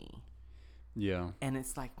see me? Yeah. And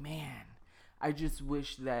it's like, man, I just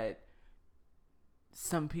wish that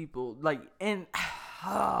some people, like, and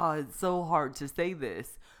it's so hard to say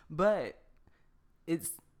this, but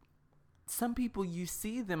it's some people, you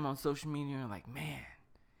see them on social media and you're like, man,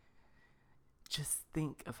 just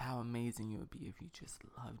think of how amazing it would be if you just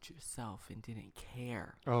loved yourself and didn't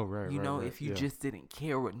care. Oh, right, right. If you yeah. just didn't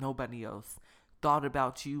care what nobody else thought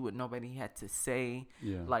about you, what nobody had to say.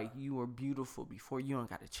 Yeah. Like, you were beautiful before. You don't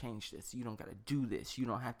got to change this. You don't got to do this. You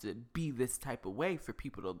don't have to be this type of way for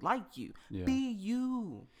people to like you. Yeah. Be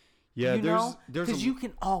you. Yeah, you know, there's because you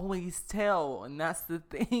can always tell, and that's the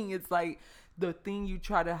thing. It's like the thing you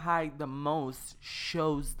try to hide the most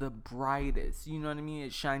shows the brightest. You know what I mean?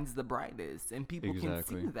 It shines the brightest, and people can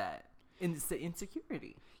see that. And it's the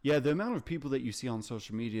insecurity. Yeah, the amount of people that you see on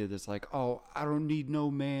social media that's like, oh, I don't need no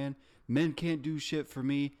man. Men can't do shit for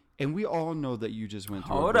me. And we all know that you just went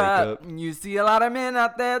through a breakup. Up. You see a lot of men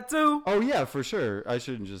out there too. Oh yeah, for sure. I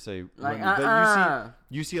shouldn't just say like, women, but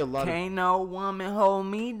you see a lot Can't no woman hold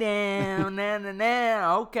me down.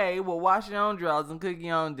 Nah. Okay, well wash your own drawers and cook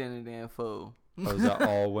your own dinner then, fool. Oh, is that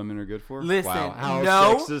all women are good for? Listen, wow, how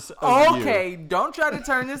no. sexist of okay, you. Don't try to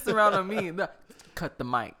turn this around on me. Cut the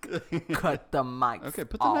mic. Cut the mic. Okay,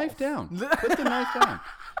 put the knife down. Put the knife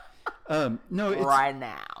down. No, it's, right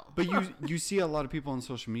now. But you see a lot of people on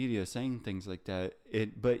social media saying things like that.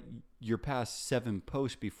 But your past 7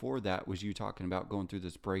 posts before that was you talking about going through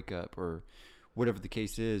this breakup or whatever the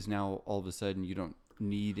case is. Now all of a sudden you don't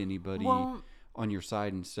need anybody on your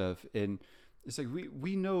side and stuff. And it's like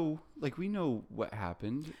we know what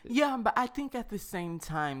happened. Yeah, but I think at the same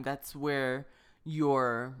time that's where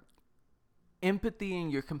your empathy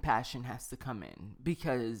and your compassion has to come in,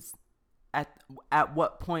 because at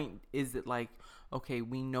what point is it like, okay,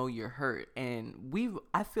 we know you're hurt, and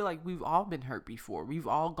I feel like we've all been hurt before. We've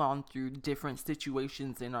all gone through different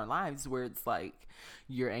situations in our lives where it's like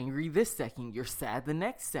you're angry this second, you're sad the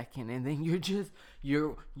next second, and then you're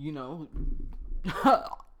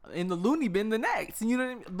in the loony bin the next. You know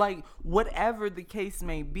what I mean? Like, whatever the case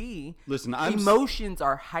may be, listen, emotions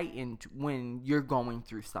are heightened when you're going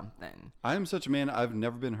through something. I am such a man. I've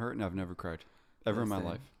never been hurt and I've never cried ever in my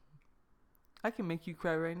life. I can make you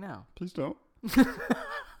cry right now. Please don't.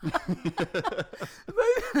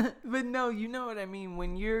 but no, you know what I mean?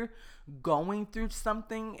 When you're going through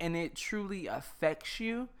something and it truly affects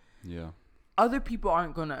you, yeah, other people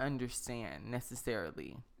aren't going to understand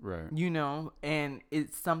necessarily. Right. You know, and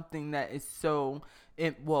it's something that is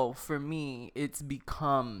for me, it's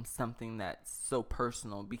become something that's so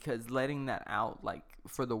personal, because letting that out, like,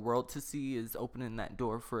 for the world to see, is opening that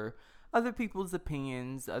door for other people's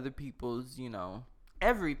opinions, other people's,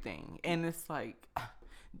 everything. And it's like,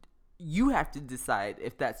 you have to decide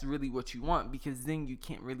if that's really what you want, because then you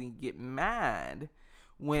can't really get mad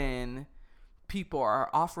when people are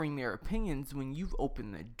offering their opinions when you've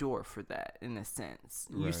opened the door for that, in a sense.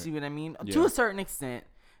 You Right. see what I mean? Yeah. To a certain extent.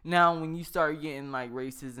 Now, when you start getting like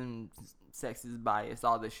racism, sexist bias,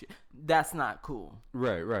 all this shit, that's not cool.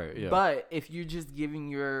 Right, yeah. But if you're just giving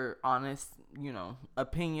your honest,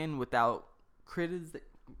 opinion without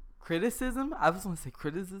criticism, I was going to say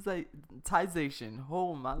criticization.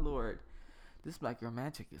 Oh, my Lord. This Black Girl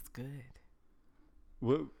Magic is good.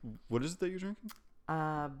 What is it that you're drinking?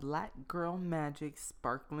 Black Girl Magic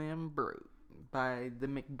Sparkling Brew by the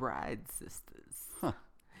McBride sisters. Huh.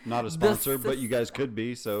 Not a sponsor, but you guys could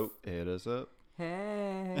be, so hit us up.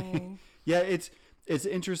 Hey. Yeah, it's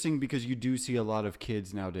interesting because you do see a lot of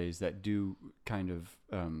kids nowadays that do kind of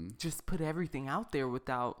just put everything out there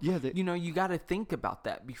without you got to think about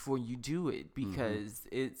that before you do it, because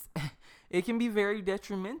it can be very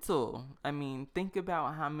detrimental. I mean, think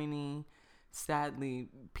about how many sadly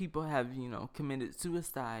people have committed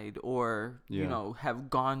suicide or have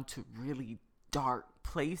gone to really dark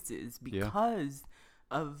places because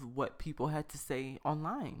of what people had to say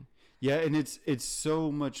online. Yeah, and it's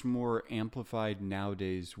so much more amplified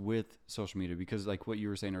nowadays with social media, because like what you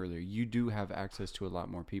were saying earlier, you do have access to a lot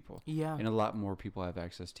more people. Yeah. And a lot more people have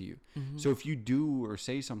access to you. Mm-hmm. So if you do or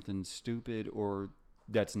say something stupid or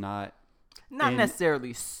that's not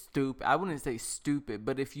necessarily stupid, I wouldn't say stupid,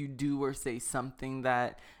 but if you do or say something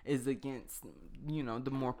that is against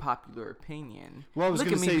the more popular opinion. Well, I was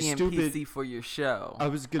going to say being stupid PC for your show. I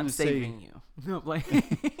was going to say saving you.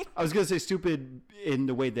 I was going to say stupid in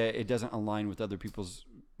the way that it doesn't align with other people's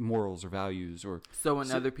morals or values, or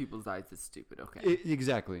other people's eyes it's stupid. Okay.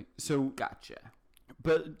 Exactly. So gotcha.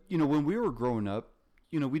 But when we were growing up,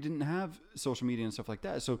 we didn't have social media and stuff like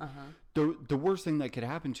that. So the worst thing that could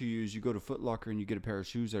happen to you is you go to Foot Locker and you get a pair of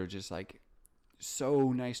shoes that are just like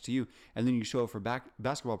so nice to you, and then you show up for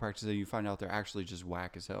basketball practice and you find out they're actually just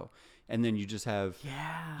whack as hell. And then you just have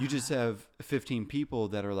 15 people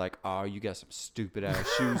that are like, oh, you got some stupid ass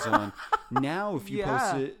shoes on. Now if you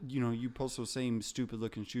post it, you post those same stupid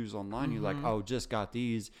looking shoes online, you're like, oh, just got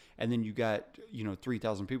these, and then you got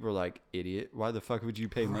 3,000 people are like, idiot, why the fuck would you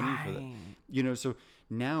pay money for that? So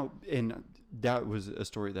now, and that was a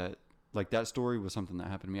story that story was something that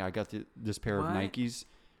happened to me. I got this pair of Nikes.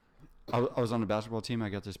 I was on a basketball team. I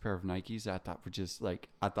got this pair of Nikes that I thought were just like,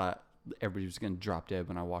 I thought everybody was going to drop dead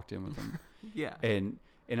when I walked in with them. Yeah. And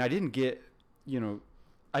I didn't get,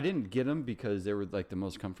 I didn't get them because they were like the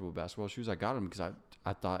most comfortable basketball shoes. I got them because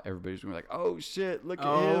I thought everybody was going to be like, oh shit, look at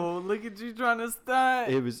him. Oh, look at you trying to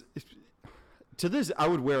stunt. It was, to this, I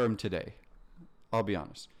would wear them today. I'll be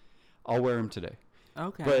honest. I'll wear them today.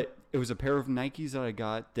 Okay. But it was a pair of Nikes that I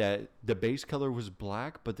got that the base color was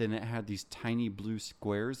black, but then it had these tiny blue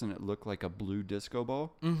squares and it looked like a blue disco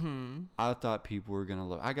ball. Mm-hmm. I thought people were going to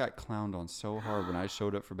love. I got clowned on so hard when I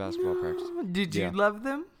showed up for basketball practice. Did you Yeah. love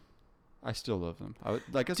them? I still love them.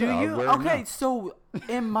 Like I Do said, I you? would wear them Okay, now. so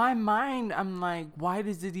in my mind, I'm like, why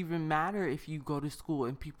does it even matter if you go to school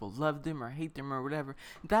and people love them or hate them or whatever?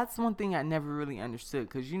 That's one thing I never really understood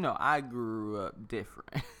because, I grew up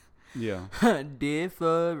different. Yeah.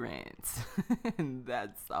 Different. And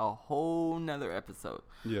that's a whole nother episode.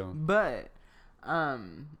 Yeah. But, I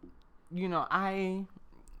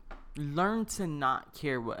learned to not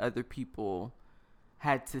care what other people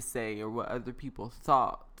had to say or what other people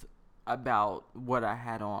thought about what I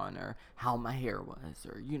had on or how my hair was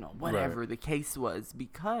or, whatever the case was,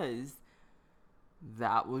 because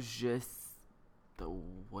that was just the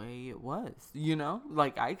way it was,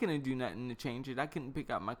 like I couldn't do nothing to change it. I couldn't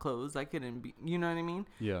pick out my clothes. I couldn't be, you know what I mean?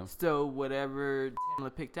 Yeah. So whatever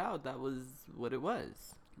Tamla picked out, that was what it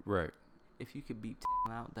was. Right. If you could beat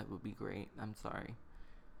Tamla out, that would be great. I'm sorry.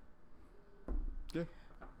 Yeah.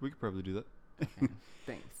 We could probably do that. Okay,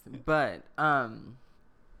 thanks. But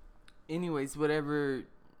anyways, whatever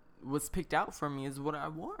was picked out for me is what I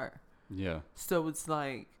wore. Yeah. So it's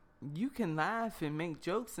like you can laugh and make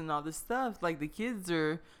jokes and all this stuff. Like the kids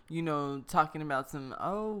are, talking about some,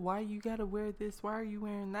 oh, why you gotta wear this? Why are you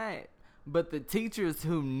wearing that? But the teachers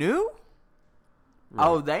who knew, Right.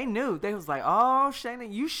 oh, they knew. They was like, oh,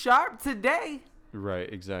 Shayna, you sharp today.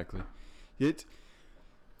 Right, exactly.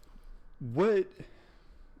 What,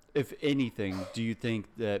 if anything, do you think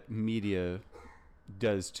that media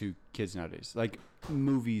does to kids nowadays? Like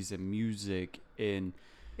movies and music and...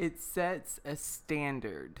 It sets a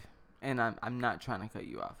standard, and I'm not trying to cut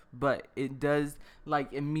you off, but it does,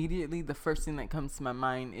 like, immediately the first thing that comes to my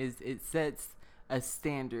mind is it sets a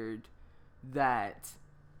standard that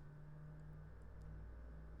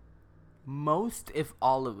most, if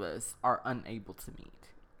all of us, are unable to meet.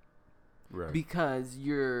 Right. Because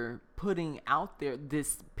you're putting out there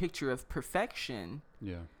this picture of perfection,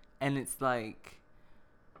 Yeah. and it's like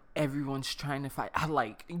everyone's trying to fight.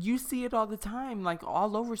 You see it all the time, like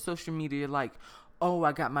all over social media, like, oh,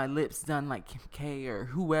 I got my lips done like Kim K or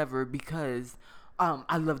whoever because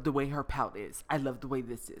I love the way her pout is. I love the way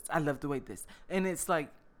this is. I love the way this. And it's like,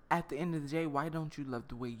 at the end of the day, why don't you love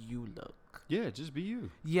the way you look? Yeah, just be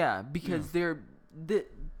you. Yeah, because they're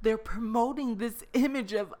promoting this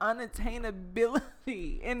image of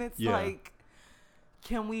unattainability, and it's like,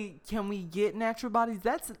 can we get natural bodies?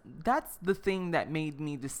 That's the thing that made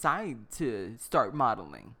me decide to start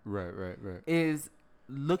modeling. Right. Is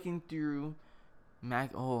looking through I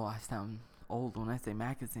sound old when I say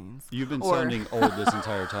magazines. You've been sounding old this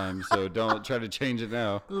entire time, so don't try to change it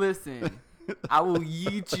now. Listen, I will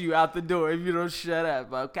yeet you out the door if you don't shut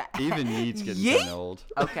up. Okay. Even Yeet's getting Yeet? kind of old.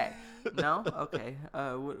 Okay. No? Okay.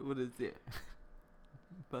 What is it?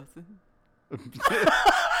 Bussin'?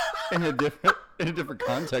 in a different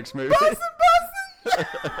context, maybe. Bussin'!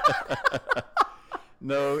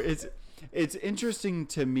 No, it's interesting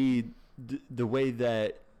to me the way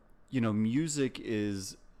that music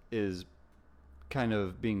is kind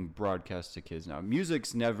of being broadcast to kids now.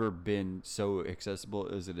 Music's never been so accessible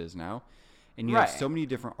as it is now, and you have so many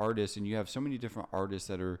different artists, and you have so many different artists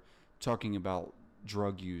that are talking about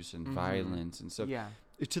drug use and violence and stuff. Yeah.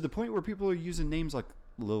 To the point where people are using names like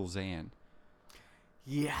Lil Xan.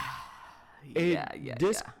 Yeah.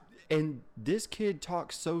 And this kid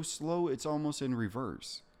talks so slow, it's almost in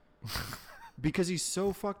reverse. Because he's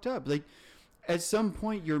so fucked up. Like, at some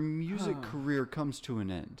point, your music career comes to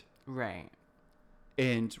an end. Right.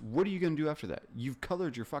 And what are you going to do after that? You've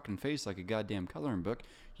colored your fucking face like a goddamn coloring book.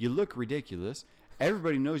 You look ridiculous.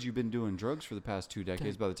 Everybody knows you've been doing drugs for the past 2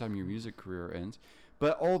 decades by the time your music career ends.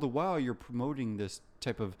 But all the while, you're promoting this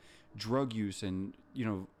type of drug use and,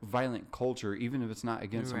 violent culture, even if it's not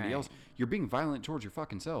against somebody else. You're being violent towards your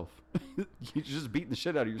fucking self. You're just beating the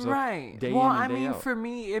shit out of yourself. Right. Day Well, in and I day mean, out. for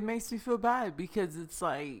me, it makes me feel bad because it's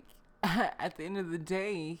like, at the end of the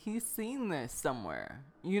day, he's seen this somewhere.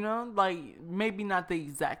 Like, maybe not the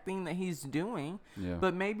exact thing that he's doing,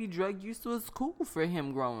 but maybe drug use was cool for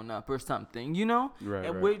him growing up or something,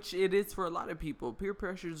 Right. Which it is for a lot of people. Peer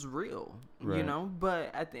pressure is real,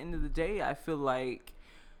 But at the end of the day, I feel like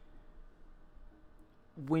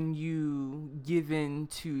when you give in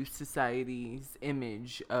to society's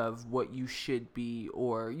image of what you should be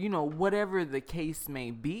or, whatever the case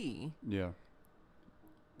may be,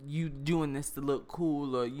 you doing this to look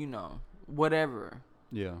cool or, you know, whatever.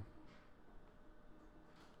 Yeah.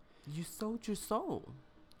 You sold your soul.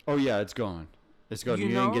 Oh, yeah, it's gone. It's gone.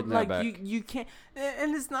 You ain't getting that back. You can't,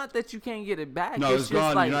 and it's not that you can't get it back. No, it's just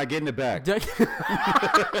gone. Like, you're not getting it back.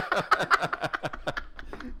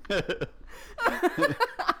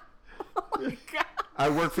 Oh my God. I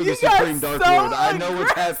work for the Supreme Dark Lord. I know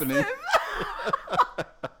what's happening.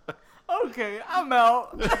 Okay, I'm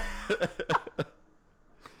out.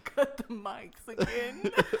 Cut the mics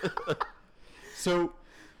again. So,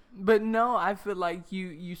 but no, I feel like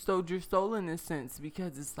you sold your soul in this sense,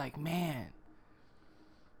 because it's like, man,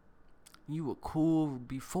 you were cool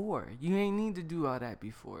before. You ain't need to do all that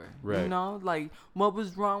before. Right. You know, like, what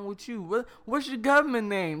was wrong with you? What's your government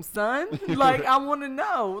name, son? Like, I want to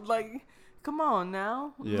know. Like, come on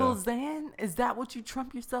now. Yeah. Lil Xan, is that what you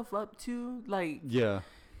trump yourself up to? Like, yeah.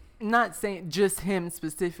 not saying just him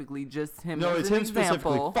specifically, just him. No, as it's an him example.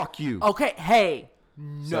 specifically. Fuck you. Okay, hey.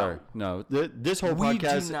 No. Sorry. No. This whole We do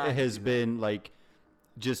podcast not has do that. been, like,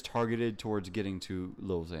 just targeted towards getting to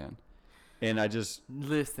Lil Xan. And I just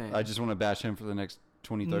Listen. want to bash him for the next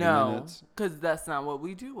 20, 30 no, minutes. because that's not what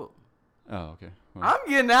we do. Oh, okay. Well, I'm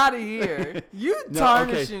getting out of here. You No,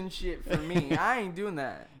 tarnishing shit for me. I ain't doing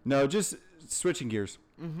that. no, just switching gears.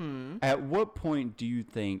 Mm-hmm. At what point do you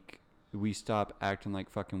think we stop acting like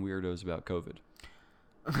fucking weirdos about COVID?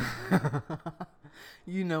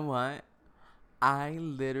 You know what? I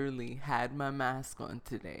literally had my mask on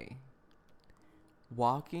today,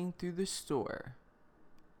 walking through the store,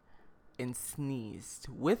 and sneezed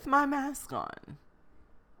with my mask on.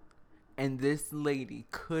 And this lady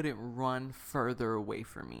couldn't run further away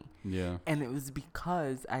from me. Yeah. And it was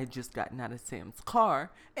because I had just gotten out of Sam's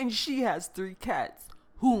car, and she has 3 cats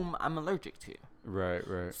whom I'm allergic to. Right,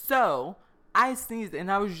 right. So I sneezed,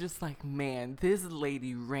 and I was just like, man, this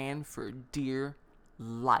lady ran for dear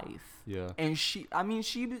life. Yeah. And she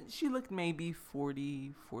looked maybe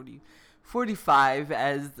 45,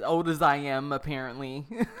 as old as I am, apparently.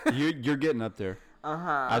 You're getting up there.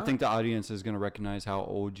 Uh-huh. I think the audience is going to recognize how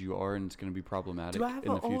old you are, and it's going to be problematic Do I have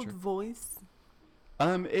in an the future. old voice?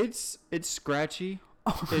 It's scratchy.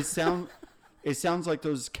 It sounds like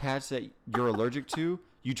those cats that you're allergic to.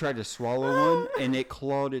 You tried to swallow one, and it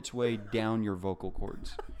clawed its way down your vocal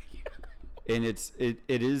cords. And it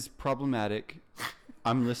is problematic.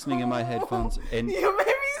 I'm listening in my headphones, and You made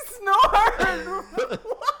me snore. Why?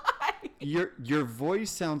 your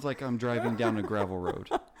voice sounds like I'm driving down a gravel road.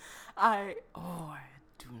 I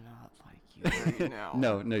do not like you right now.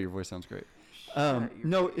 No, your voice sounds great. Shut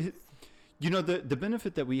your face. You know, the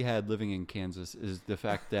benefit that we had living in Kansas is the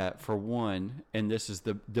fact that, for one, and this is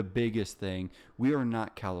the biggest thing, we are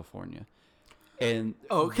not California. And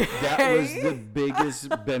Okay. that was the biggest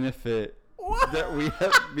benefit that we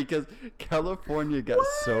have, because California got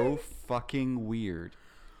so fucking weird.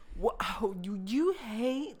 Wow, you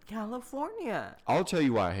hate California. I'll tell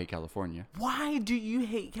you why I hate California. Why do you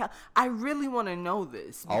hate I really want to know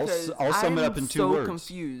this. I'll Because sum it up in 2 words. I'm so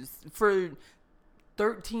confused. For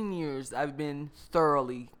 13 years, I've been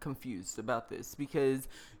thoroughly confused about this, because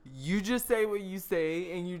you just say what you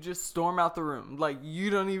say and you just storm out the room. Like, you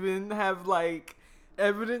don't even have, like,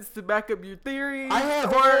 evidence to back up your theory. I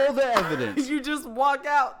have all the evidence. You just walk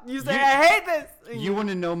out. You say, You- I hate this. and You want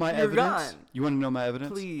to know my you're evidence? gone. You want to know my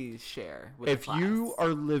evidence? Please share with If the you class.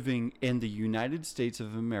 are living in the United States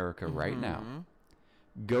of America right now,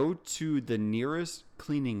 go to the nearest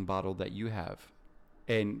cleaning bottle that you have.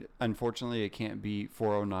 And unfortunately, it can't be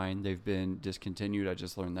 409. They've been discontinued. I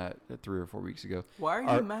just learned that 3 or 4 weeks ago. Why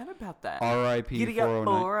are you mad about that? R.I.P. Giddy up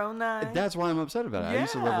 409. 409. That's why I'm upset about it. I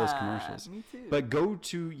used to love those Yeah, commercials. me too. But go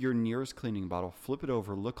to your nearest cleaning bottle, flip it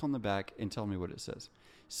over, look on the back, and tell me what it says.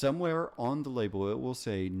 Somewhere on the label, it will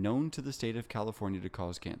say, known to the state of California to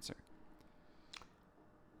cause cancer.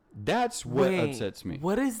 That's what Wait, upsets me.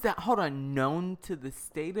 What is that? Hold on. Known to the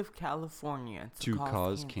state of California To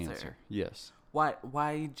cause cancer. Yes.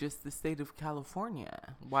 Why just the state of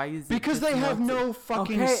California? Why is it Because just they have known to- no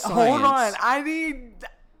fucking Okay, science. hold on. I need.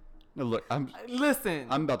 No, look, Listen.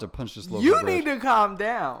 I'm about to punch this loaf You of bread. need to calm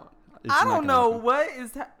down. It's I not don't gonna know happen. what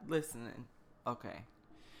is listening. Okay.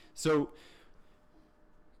 So,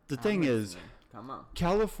 the thing is, Come on.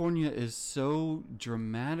 California is so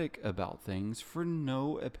dramatic about things for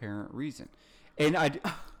no apparent reason. And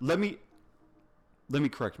let me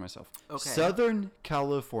correct myself. Okay. Southern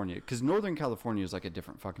California, because Northern California is like a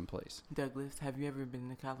different fucking place. Douglas, have you ever been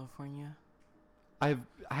to California? I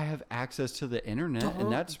have access to the internet, Don't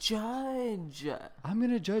and that's judge. I'm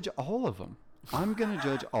gonna judge all of them. I'm gonna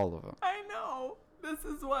judge all of them. I know. This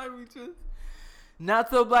is why we just not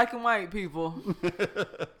so black and white, people.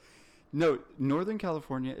 No, Northern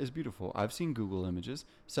California is beautiful. I've seen Google images.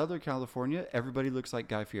 Southern California, everybody looks like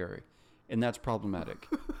Guy Fieri, and that's problematic.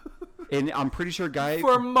 And I'm pretty sure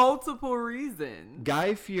For multiple reasons.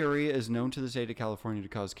 Guy Fieri is known to the state of California to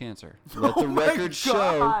cause cancer. Let the Oh my record show.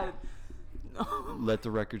 God. Let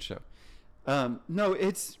the record show. No,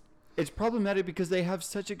 it's problematic because they have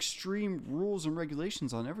such extreme rules and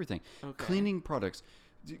regulations on everything. Okay. Cleaning products,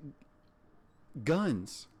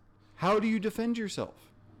 guns. How do you defend yourself?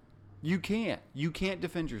 You can't. You can't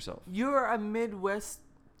defend yourself. You're a Midwest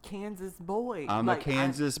Kansas boy. I'm a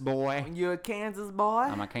Kansas boy. You're a Kansas boy?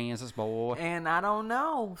 I'm a Kansas boy. And I don't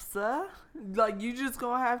know, sir. Like, you just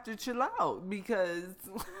gonna have to chill out because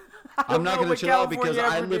I'm not gonna chill out because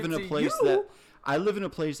I live in a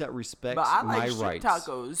place that respects but I my like shit rights.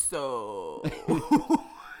 tacos, so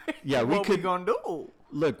Yeah, what we gonna do?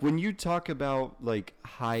 Look, when you talk about like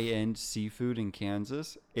high-end seafood in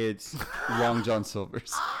Kansas, it's Long John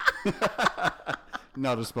Silver's.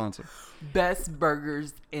 Not a sponsor. Best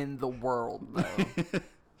burgers in the world, though.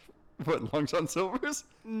 What, Long John Silver's?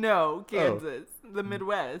 No, Kansas, the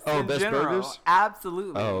Midwest. Oh, in best general. burgers?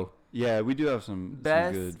 Absolutely. Oh, yeah, we do have some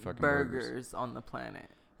Best good fucking burgers on the planet.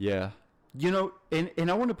 Yeah. You know, and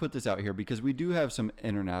I want to put this out here because we do have some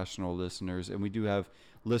international listeners and we do have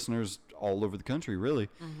listeners all over the country, really.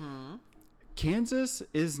 Mm-hmm. Kansas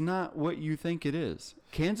is not what you think it is.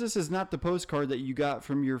 Kansas is not the postcard that you got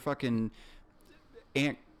from your fucking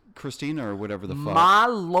Aunt Christina or whatever the fuck. My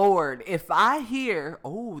Lord, if I hear,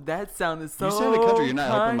 oh, that sounded so You sounded country. You're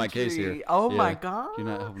not helping my case here. country. Oh, Yeah, my God. You're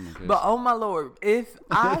not helping my case. But, oh, my Lord, if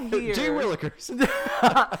I hear... Jay Willikers.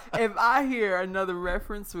 if I hear another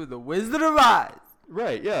reference for the Wizard of Oz,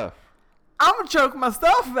 Right, yeah. I'm going to choke my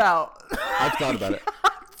stuff out. I've thought about it.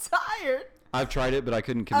 I'm tired I've tried it, but I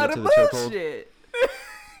couldn't out commit to of the chokehold. bullshit.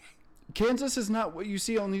 Kansas is not what you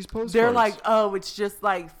see on these postcards. They're like, oh, it's just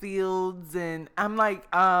like fields, and I'm like,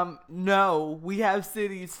 no, we have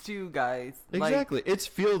cities too, guys. Like, exactly. It's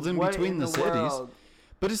fields in what between in the cities. world?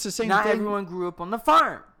 But it's the same Not thing. everyone grew up on the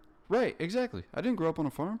farm. Right, exactly. I didn't grow up on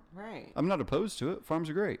a farm. Right. I'm not opposed to it. Farms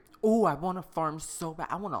are great. Oh, I want a farm so bad.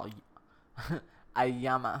 I want a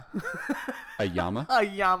llama. A llama? A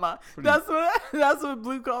llama. That's what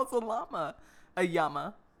Blue calls a llama. A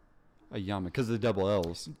llama. A llama, because of the double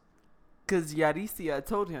L's. Because Yaricia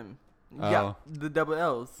told him. Oh. Yeah, the double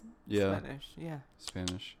L's. Yeah. Spanish. Yeah.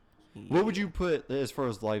 Spanish. What would you put, as far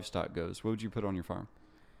as livestock goes, what would you put on your farm?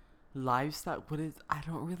 Livestock? What is... I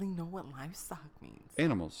don't really know what livestock means.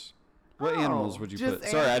 Animals. What Oh, animals would you just put?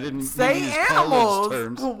 Sorry, I didn't say use animals. college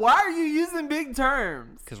terms. Why are you using big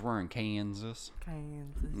terms? Because we're in Kansas,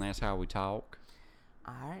 Kansas. and that's how we talk.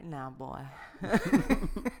 All right, now, boy.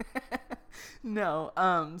 No.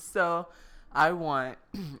 So I want.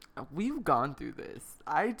 We've gone through this.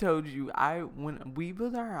 I told you. When we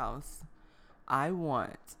build our house, I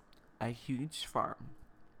want a huge farm,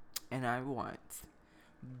 and I want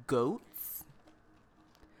goats,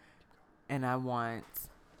 and I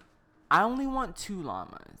only want 2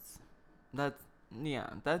 llamas.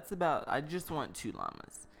 That's about. I just want 2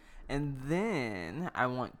 llamas. And then I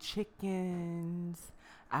want chickens.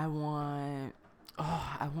 I want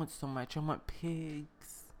so much. I want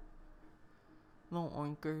pigs. Little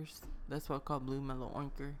oinkers. That's what I call Blue, my little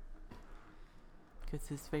oinker. Because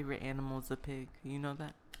his favorite animal is a pig. You know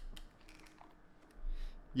that?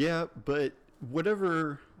 Yeah, but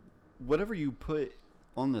whatever you put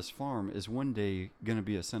on this farm is one day going to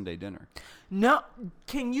be a Sunday dinner. No,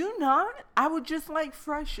 can you not? I would just like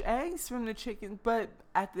fresh eggs from the chicken, but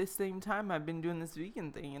at the same time, I've been doing this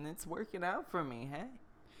vegan thing, and it's working out for me. Hey.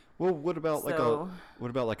 Well, what about like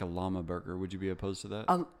a llama burger? Would you be opposed to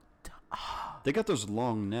that? They got those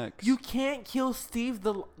long necks. You can't kill Steve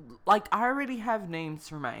I already have names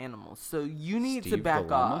for my animals, so you need Steve to back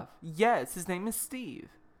the llama? off. Yes, his name is Steve.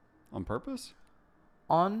 On purpose?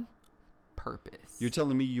 On purpose. You're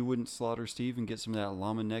telling me you wouldn't slaughter Steve and get some of that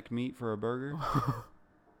llama neck meat for a burger?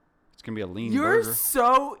 It's going to be a lean You're burger.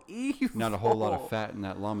 so evil. Not a whole lot of fat in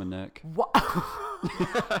that llama neck. What?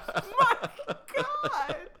 My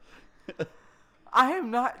God. I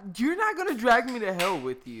am not. You're not gonna drag me to hell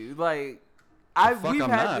with you. Like, Fuck, we've I'm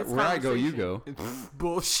had not. this Where I go, you conversation. go.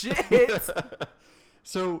 Bullshit.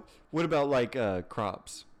 So, what about like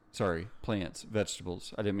crops? Sorry, plants,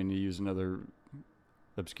 vegetables. I didn't mean to use another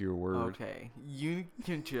obscure word. Okay, you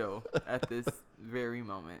can chill at this very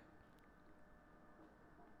moment.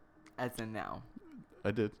 As in now.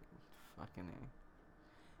 I did. Fucking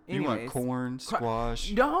A. You want Anyways, corn,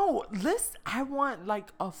 squash? No, listen. I want like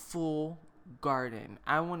a full garden.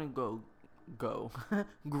 I want to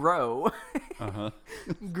grow Uh-huh.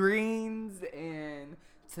 greens and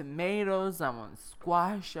tomatoes. I want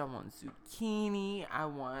squash. I want zucchini. I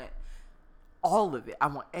want all of it. I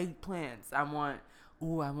want eggplants. I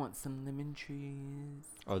want some lemon trees.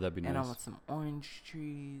 Oh, that'd be nice. And I want some orange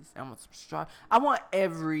trees. I want some straw. I want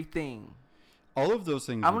everything. All of those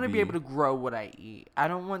things. I want to be able to grow what I eat. I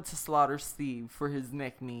don't want to slaughter Steve for his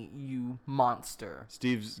neck meat, you monster.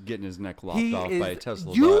 Steve's getting his neck lopped off by a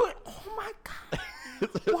Tesla bot. bot. Oh my God.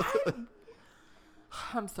 What?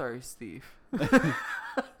 I'm sorry, Steve.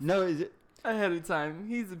 No, is it? Ahead of time.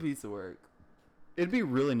 He's a piece of work. It'd be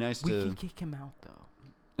really nice We to. can kick him out,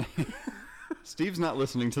 though. Steve's not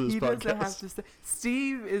listening to this He podcast. doesn't have to say.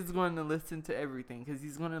 Steve is going to listen to everything because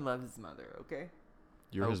he's going to love his mother, okay?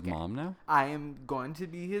 You're his mom now? I am going to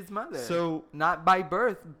be his mother. So not by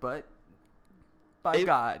birth, but by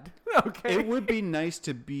God. Okay. It would be nice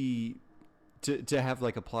to to have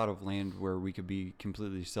like a plot of land where we could be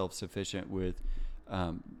completely self-sufficient with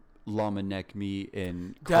llama neck meat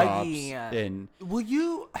and crops. Dougie, And will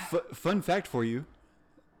you? fun fact for you,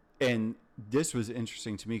 and this was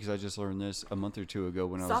interesting to me because I just learned this a month or two ago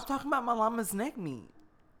when Stop talking about my llama's neck meat.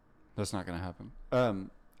 That's not going to happen.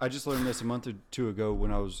 I just learned this a month or two ago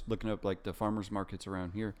when I was looking up like the farmers markets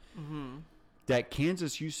around here. Mm-hmm. That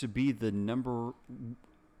Kansas used to be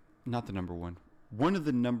not the number one. One of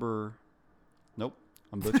the number. Nope,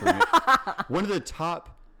 I'm butchering it. One of the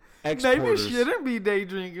top exporters. Maybe shouldn't be day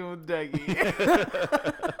drinking with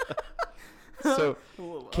Dougie. So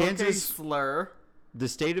Kansas Kansas slur. The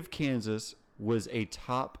state of Kansas was a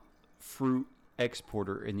top fruit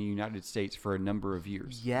exporter in the United States for a number of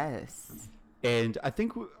years. Yes. And I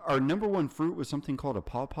think our number one fruit was something called a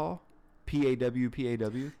pawpaw,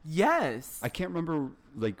 P-A-W. Yes. I can't remember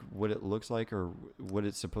like what it looks like or what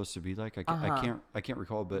it's supposed to be like. I can't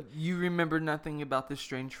recall, but you remember nothing about this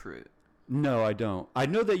strange fruit. no, I don't. I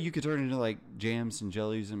know that you could turn it into like jams and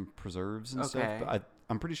jellies and preserves and stuff. But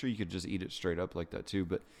I'm pretty sure you could just eat it straight up like that too.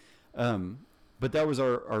 But that was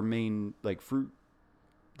our main like fruit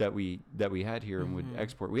that we had here and would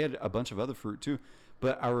export. We had a bunch of other fruit too,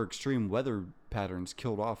 but our extreme weather patterns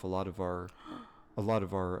killed off a lot of our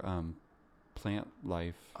plant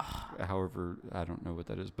life. However, I don't know what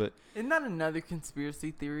that is, but isn't that another conspiracy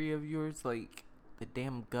theory of yours? Like the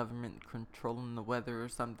damn government controlling the weather or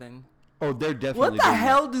something? oh, they're definitely. What the doing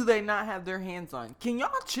hell do they not have their hands on? Can y'all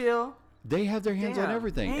chill? that. They have their hands on Damn,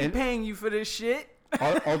 everything. I ain't And paying you for this shit.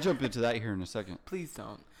 I'll jump into that here in a second. Please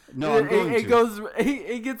don't. No, I'm going it to. goes.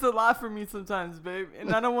 It gets a lot for me sometimes, babe,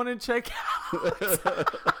 and I don't want to check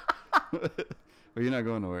out. Well, you're not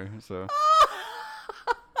going nowhere, so.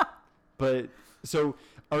 But so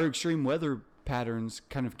our extreme weather patterns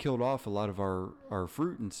kind of killed off a lot of our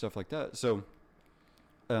fruit and stuff like that. So,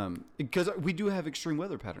 because we do have extreme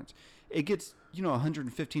weather patterns, it gets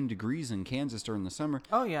 115 degrees in Kansas during the summer.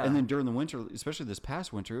 Oh yeah. And then during the winter, especially this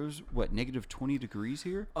past winter, it was negative 20 degrees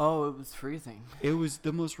here. Oh, it was freezing. It was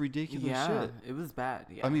the most ridiculous shit. It was bad.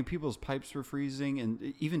 Yeah. I mean, people's pipes were freezing,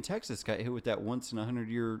 and even Texas got hit with that once in a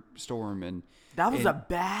 100-year storm, and that was a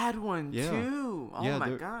bad one too. Oh Yeah, my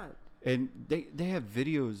god. And they have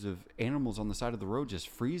videos of animals on the side of the road just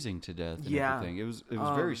freezing to death and everything. It was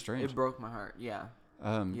very strange. It broke my heart. Yeah.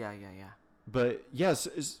 Yeah. But yes,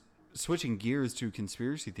 switching gears to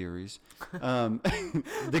conspiracy theories,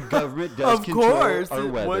 the government does control our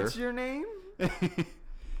weather. What's your name?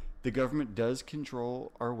 The government does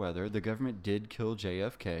control our weather. The government did kill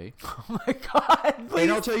JFK. Oh my god. Please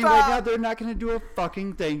And I'll tell you right now, they're not going to do a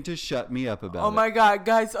fucking thing to shut me up about it. Oh my god,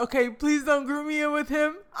 guys. Okay, please don't group me in with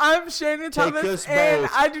him. I'm Shayna Thomas, us and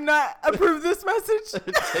both. I do not approve this message.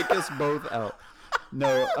 Take us both out.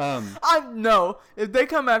 No, No. If they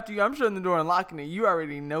come after you, I'm shutting the door and locking it. You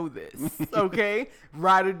already know this, okay?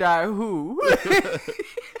 Ride or die who?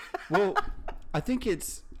 well, I think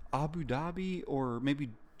it's Abu Dhabi or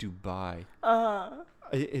maybe Dubai.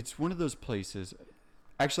 It's one of those places.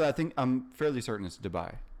 Actually, I think I'm fairly certain it's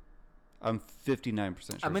Dubai. I'm 59% sure I'm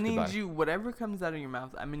it's gonna Dubai. need you, whatever comes out of your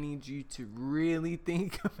mouth, I'm gonna need you to really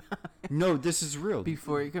think about it No, this is real.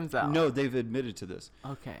 before it comes out. No, they've admitted to this.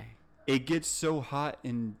 Okay. It gets so hot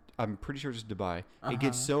in, I'm pretty sure it's Dubai. It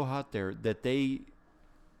gets so hot there that they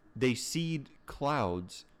seed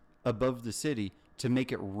clouds above the city to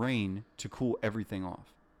make it rain to cool everything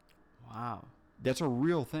off. Wow. That's a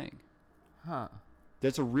real thing. Huh.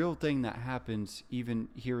 That's a real thing that happens even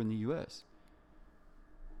here in the U.S.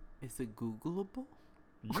 Is it Googleable?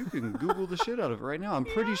 You can Google the shit out of it right now. I'm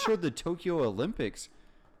pretty sure the Tokyo Olympics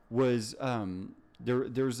was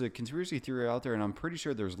there's a conspiracy theory out there, and I'm pretty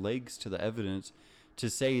sure there's legs to the evidence to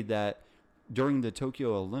say that during the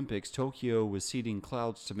Tokyo Olympics, Tokyo was seeding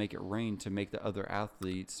clouds to make it rain to make the other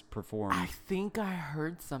athletes perform. I think I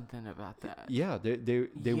heard something about that. Yeah,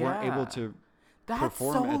 they weren't able to That's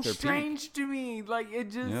perform so at their strange peak. to me. Like,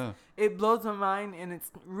 it just, Yeah. it blows my mind, and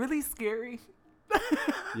it's really scary.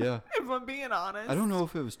 Yeah. If I'm being honest. I don't know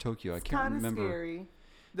if it was Tokyo. I It's can't kind of remember. scary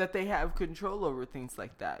that they have control over things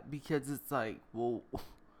like that, because it's like, well,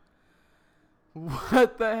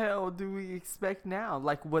 what the hell do we expect now?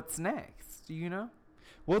 Like, what's next? You know?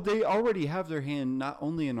 Well, they already have their hand not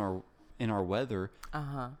only in our weather,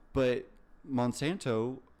 but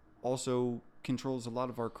Monsanto also controls a lot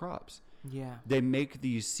of our crops. Yeah. They make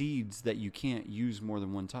these seeds that you can't use more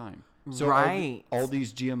than one time. So Right. all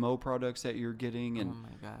these GMO products that you're getting Oh and my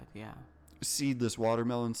God. Yeah. seedless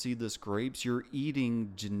watermelon, seedless grapes, you're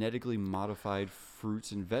eating genetically modified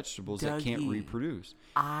fruits and vegetables that can't Dougie. reproduce.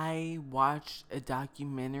 I watched a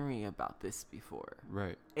documentary about this before.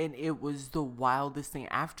 Right. And it was the wildest thing.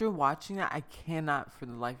 After watching that, I cannot for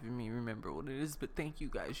the life of me remember what it is, but thank you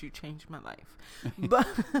guys. You changed my life.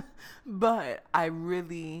 but I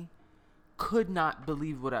really could not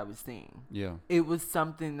believe what I was seeing. Yeah. It was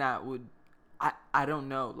something that would, I don't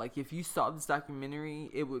know, like, if you saw this documentary,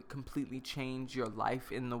 it would completely change your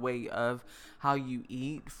life in the way of how you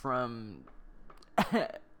eat, from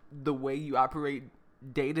the way you operate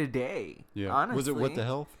day to day. Yeah. Honestly. Was it What the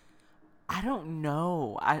Health? I don't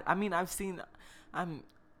know. I mean, I've seen,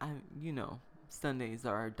 you know, Sundays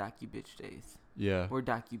are our docu bitch days. Yeah. We're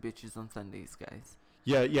docu bitches on Sundays, guys.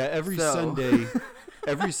 Yeah. Every So- Sunday,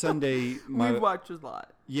 We watch a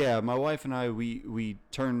lot. yeah, my wife and I, we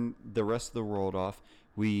turn the rest of the world off.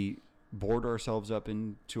 We board ourselves up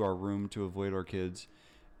into our room to avoid our kids,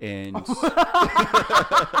 and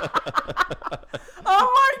Oh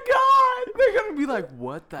my God! They're gonna be like,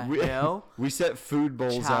 "What the hell?" we set food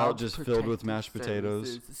bowls Child out just filled with Protective mashed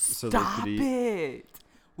potatoes Services. so they Stop could eat. it!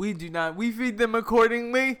 We do not. We feed them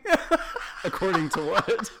accordingly. According to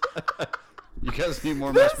what? You guys need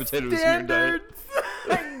more mashed potatoes in your diet. Standards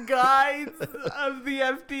and guides of the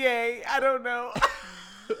FDA. I don't know.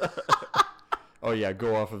 Oh yeah,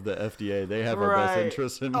 go off of the FDA. They have our best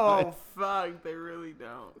interests in mind. Oh fuck! They really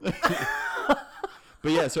don't.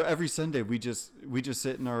 But yeah, so every Sunday we just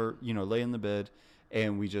sit in our, lay in the bed,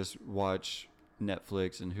 and we just watch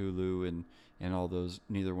Netflix and Hulu and all those.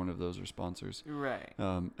 Neither one of those are sponsors. Right.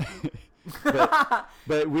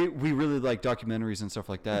 But we really like documentaries and stuff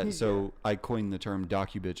like that. So Yeah. I coined the term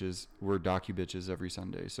docu-bitches. We're docu-bitches every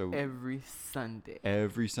Sunday. So Every Sunday.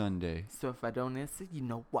 every Sunday. So if I don't answer, you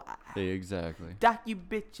know why. Exactly. Docu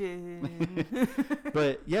bitches.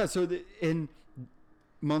 But yeah, so in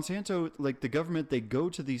Monsanto, like the government, they go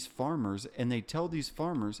to these farmers and they tell these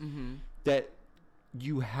farmers that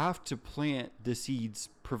you have to plant the seeds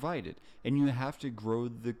provided, and you have to grow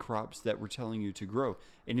the crops that we're telling you to grow.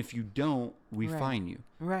 And if you don't, we Right. fine you.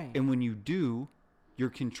 Right. And when you do, you're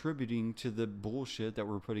contributing to the bullshit that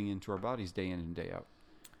we're putting into our bodies day in and day out.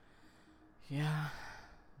 Yeah.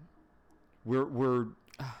 We're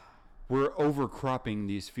overcropping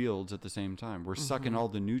these fields at the same time. We're sucking all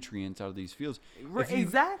the nutrients out of these fields.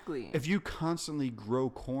 Exactly. If you constantly grow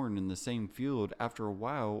corn in the same field, after a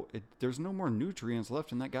while, there's no more nutrients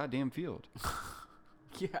left in that goddamn field.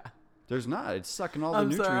 Yeah. There's not. It's sucking all the I'm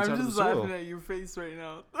nutrients sorry. out I'm of the just soil. laughing at your face right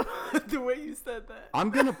now. The way you said that. I'm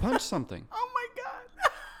going to punch something. Oh my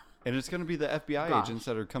God. And it's going to be the FBI Gosh. agents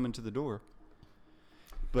that are coming to the door.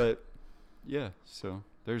 But, yeah, so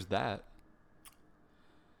there's that.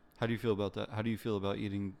 How do you feel about that? How do you feel about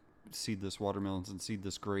eating seedless watermelons and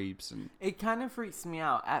seedless grapes? And It kind of freaks me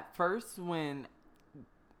out at first when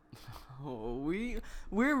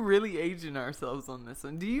we're really aging ourselves on this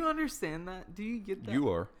one. Do you understand that? Do you get that? you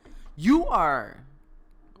are. You are.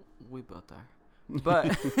 We both are.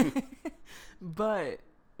 But but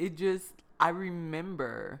it just, I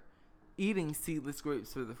remember eating seedless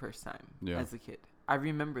grapes for the first time as a kid. I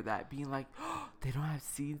remember that being like, oh, they don't have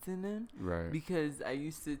seeds in them. Right. Because I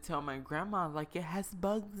used to tell my grandma, like, it has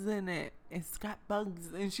bugs in it. It's got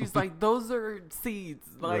bugs. And she's like, those are seeds.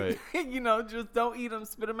 Like, just don't eat them,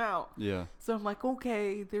 spit them out. Yeah. So I'm like,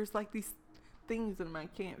 okay, there's like these things and I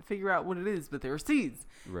can't figure out what it is, but there are seeds.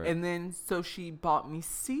 Right. And then so she bought me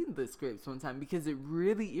seedless grapes one time because it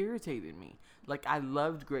really irritated me. Like, I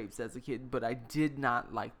loved grapes as a kid, but I did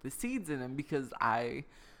not like the seeds in them because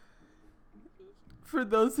for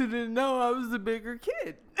those who didn't know, I was a bigger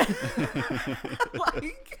kid.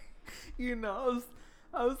 Like,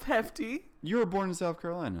 I was hefty. You were born in South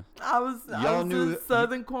Carolina. I was knew- a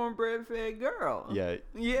Southern cornbread fed girl. Yeah.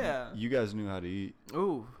 Yeah. You guys knew how to eat.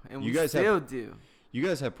 Ooh, and You we guys still do. You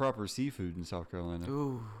guys have proper seafood in South Carolina.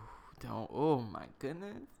 Ooh, don't. Oh my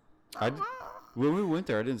goodness. When we went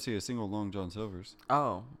there, I didn't see a single Long John Silver's.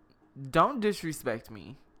 Oh, don't disrespect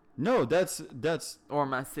me No, that's or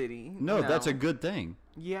my city. no, that's a good thing.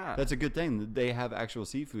 Yeah. That's a good thing. They have actual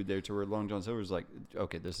seafood there to where Long John Silver's like,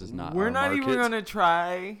 okay, this is not. We're our not market. even gonna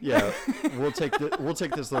try. Yeah, we'll take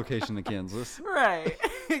this location to Kansas. Right.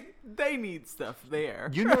 They need stuff there.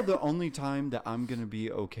 You know, the only time that I'm gonna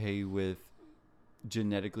be okay with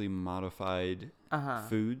genetically modified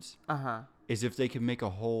foods is if they can make a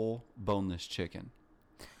whole boneless chicken.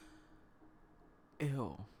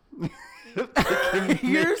 Ew.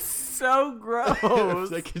 You're so gross. If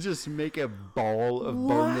they could just make a ball of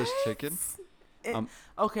boneless chicken.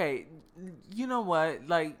 Okay, you know what?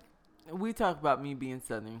 Like, we talk about me being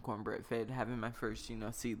Southern cornbread fed, having my first,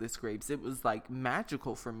 seedless grapes. It was like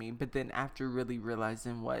magical for me. But then after really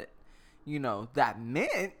realizing what, that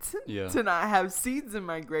meant to not have seeds in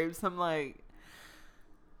my grapes, I'm like,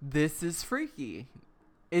 this is freaky.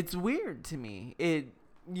 It's weird to me.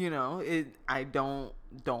 I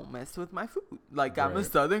don't mess with my food. Like, I'm a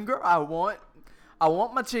Southern girl. I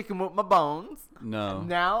want my chicken with my bones. No.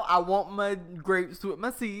 Now I want my grapes with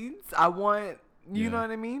my seeds. I want, you know what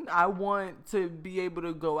I mean? I want to be able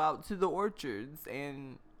to go out to the orchards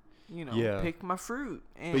and, pick my fruit.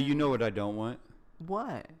 And But you know what I don't want?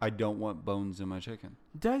 What? I don't want bones in my chicken.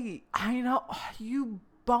 Dougie, I know. You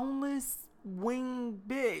boneless wing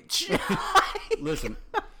bitch. Listen.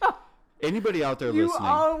 Anybody out there You listening?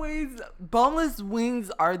 always boneless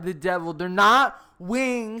wings are the devil. They're not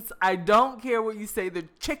wings. I don't care what you say. They're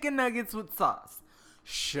chicken nuggets with sauce.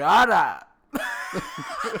 Shut up.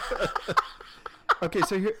 Okay,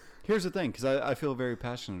 so here's the thing, because I feel very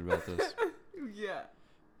passionate about this. Yeah.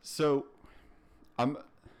 So, I'm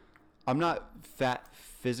not fat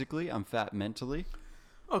physically. I'm fat mentally.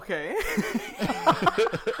 Okay.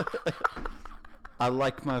 I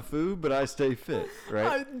like my food, but I stay fit,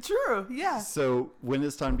 right? True, yeah. So when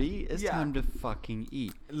it's time to eat, it's time to fucking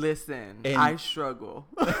eat. Listen, And I struggle.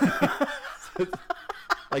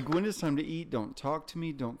 Like, when it's time to eat, don't talk to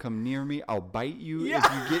me. Don't come near me. I'll bite you if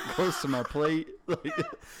you get close to my plate.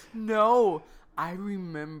 No, I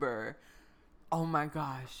remember. Oh my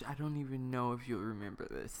gosh, I don't even know if you'll remember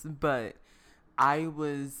this, but I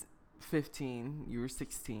was 15. You were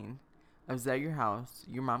 16. I was at your house.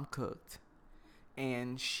 Your mom cooked.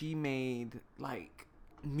 And she made, like,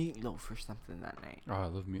 meatloaf or something that night. Oh, I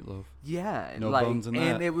love meatloaf. Yeah. No bones in that.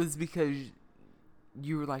 And it was because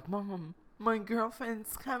you were like, Mom, my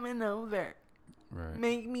girlfriend's coming over. Right.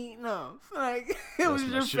 Make meatloaf. Like, it was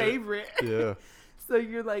your favorite. Yeah. So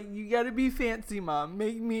you're like, you got to be fancy, Mom.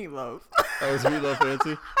 Make meatloaf. Oh, is meatloaf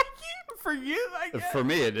fancy? For you, I guess. For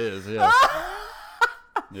me, it is, yeah.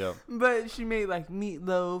 Yeah. But she made like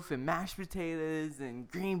meatloaf and mashed potatoes and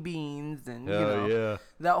green beans and that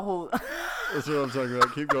whole That's what I'm talking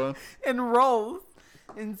about. Keep going. and rolls.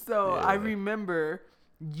 And so I remember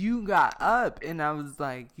you got up and I was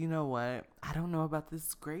like, you know what? I don't know about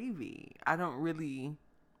this gravy. I don't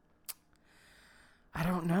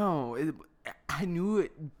know. I knew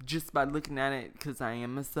it just by looking at it because I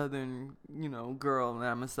am a Southern, girl and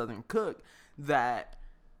I'm a Southern cook that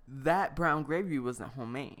brown gravy wasn't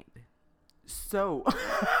homemade. So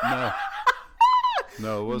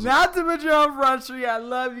No, it wasn't. Not to put you on Front Street, I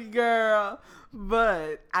love you, girl.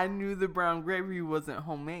 But I knew the brown gravy wasn't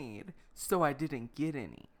homemade, so I didn't get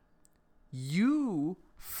any. You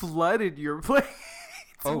flooded your plate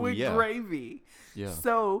with gravy. Yeah.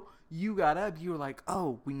 So you got up, you were like,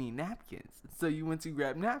 oh, we need napkins. So you went to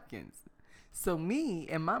grab napkins. So me,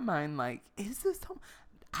 in my mind, like, is this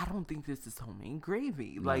I don't think this is homemade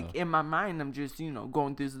gravy. No. Like, in my mind, I'm just,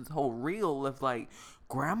 going through this whole reel of, like,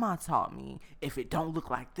 Grandma taught me if it don't look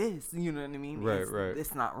like this, you know what I mean? Right.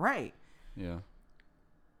 It's not right. Yeah.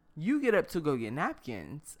 You get up to go get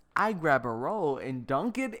napkins. I grab a roll and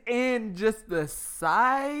dunk it in just the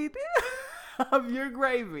side of your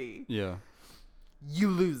gravy. Yeah. You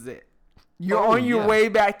lose it. You're on your way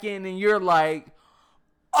back in and you're like,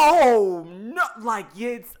 oh, no, like,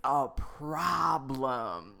 it's a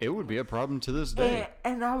problem. It would be a problem to this day.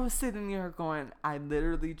 And I was sitting there going, I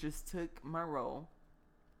literally just took my roll.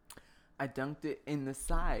 I dunked it in the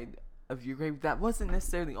side of your gravy. That wasn't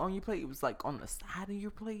necessarily on your plate. It was, like, on the side of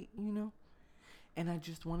your plate, And I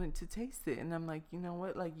just wanted to taste it. And I'm like, you know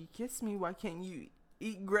what? Like, you kissed me. Why can't you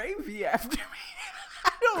eat gravy after me?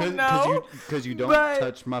 I don't know. Because you don't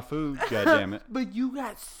touch my food, goddammit. But you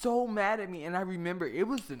got so mad at me. And I remember it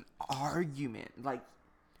was an argument. Like,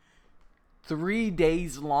 3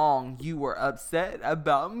 days long, you were upset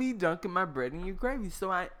about me dunking my bread in your gravy.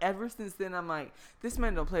 So ever since then, I'm like, this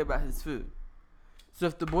man don't play about his food. So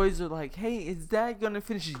if the boys are like, hey, is Dad going to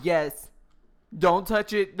finish? Yes. Don't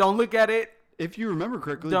touch it. Don't look at it. If you remember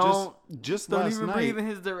correctly, Don't last even night, breathe in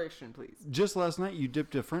his direction, please. just last night, you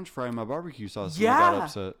dipped a French fry in my barbecue sauce. Yeah. And I got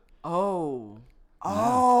upset.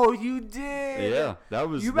 Oh, you did. Yeah, that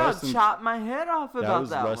was. You about to chop my head off about that.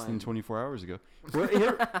 That was less than 24 hours ago. Well,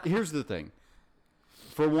 here's the thing.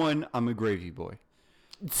 For one, I'm a gravy boy.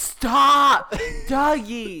 Stop,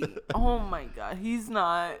 Dougie. Oh my God, he's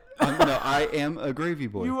not. No, I am a gravy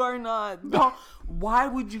boy. You are not. Don't. Why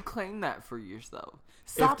would you claim that for yourself?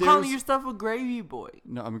 Stop calling yourself a gravy boy.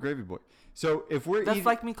 No, I'm a gravy boy. So if we're That's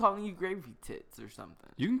like me calling you gravy tits or something.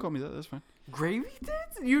 You can call me that. That's fine. Gravy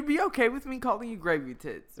tits? You'd be okay with me calling you gravy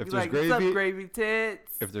tits? If be there's like, gravy, what's up, gravy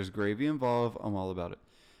tits? If there's gravy involved, I'm all about it.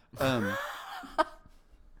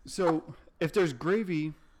 So if there's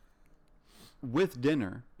gravy with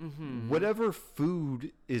dinner, whatever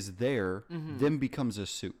food is there then becomes a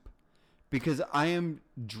soup, because I am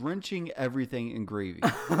drenching everything in gravy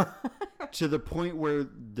to the point where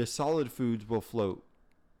the solid foods will float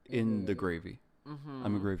in the gravy.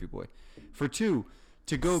 I'm a gravy boy. For two,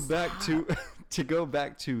 to go back to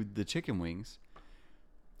the chicken wings,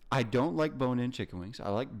 I don't like bone-in chicken wings. I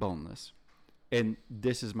like boneless. And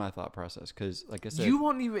this is my thought process, because, like I said,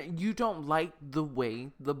 you don't like the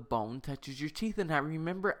way the bone touches your teeth. And I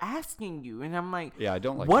remember asking you, and I'm like, yeah, I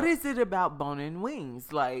don't like what that. is it about bone-in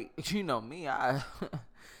wings? Like, you know me,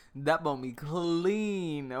 that bone be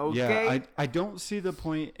clean, okay? Yeah, I don't see the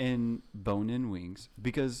point in bone-in wings,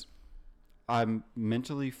 because I'm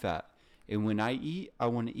mentally fat. And when I eat, I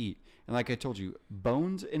want to eat. And like I told you,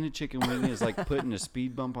 bones in a chicken wing is like putting a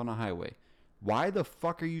speed bump on a highway. Why the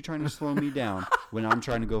fuck are you trying to slow me down when I'm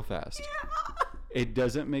trying to go fast? Yeah. It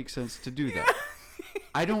doesn't make sense to do that.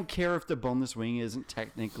 I don't care if the boneless wing isn't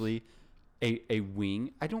technically a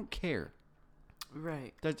wing. I don't care.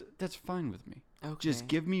 Right. That's fine with me. Okay. Just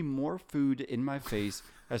give me more food in my face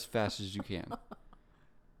as fast as you can.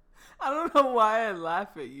 I don't know why I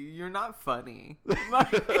laugh at you. You're not funny.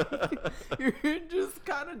 Like, you're just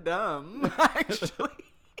kind of dumb, actually.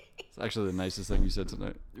 It's actually the nicest thing you said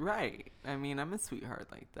tonight. Right. I mean, I'm a sweetheart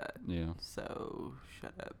like that. Yeah. So,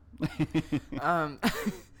 shut up.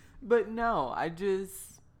 But no, I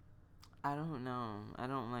don't know. I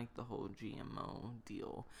don't like the whole GMO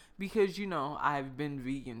deal. Because, I've been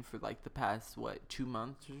vegan for like the past, 2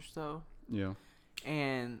 months or so? Yeah.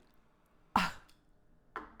 And,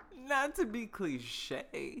 not to be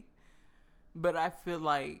cliche, but I feel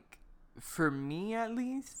like, for me at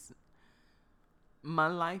least, my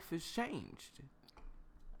life has changed.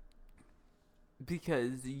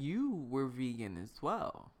 Because you were vegan as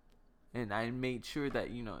well. And I made sure that,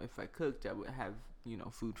 if I cooked, I would have,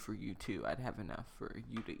 food for you too. I'd have enough for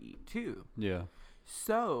you to eat too. Yeah.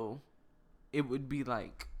 So, it would be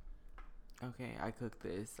like, okay, I cooked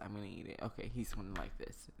this. I'm going to eat it. Okay, he's going to like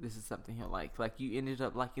this. This is something he'll like. Like, you ended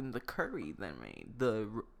up liking the curry that I made. The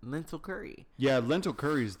lentil curry. Yeah, lentil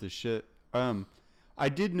curry is the shit. I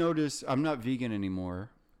did notice I'm not vegan anymore,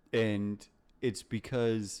 and it's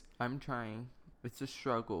because I'm trying. It's a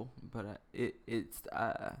struggle, but it's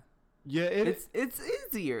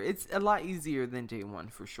easier. It's a lot easier than day one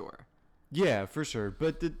for sure. Yeah, for sure.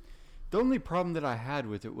 But the only problem that I had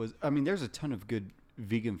with it was, I mean, there's a ton of good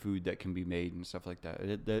vegan food that can be made and stuff like that.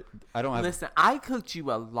 I don't have. Listen, I cooked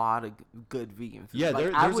you a lot of good vegan food. Yeah,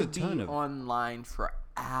 there's I would a ton be of online for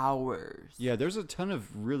hours. Yeah, there's a ton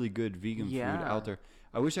of really good vegan food out there.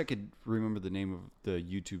 I wish I could remember the name of the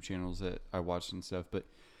YouTube channels that I watched and stuff, but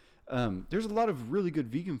there's a lot of really good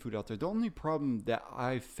vegan food out there. The only problem that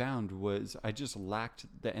I found was I just lacked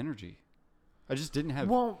the energy. I just didn't have.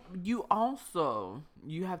 Well, you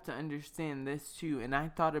have to understand this too, and I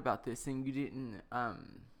thought about this, and you didn't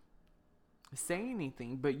say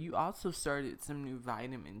anything, but you also started some new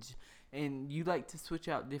vitamins, and you like to switch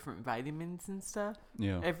out different vitamins and stuff.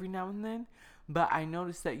 Yeah. Every now and then, but I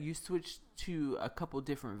noticed that you switched to a couple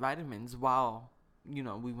different vitamins while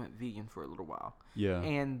we went vegan for a little while. Yeah.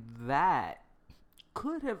 And that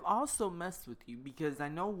could have also messed with you, because I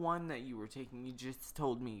know one that you were taking. You just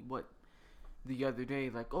told me the other day,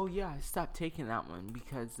 like, oh yeah, I stopped taking that one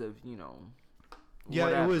because of Yeah,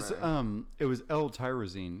 whatever. it was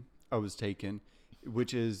L-tyrosine I was taking,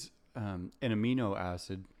 which is an amino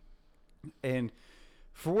acid, and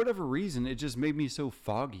for whatever reason, it just made me so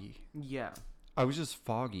foggy. Yeah. I was just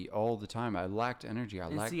foggy all the time. I lacked energy. I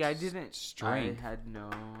lacked strength. I had no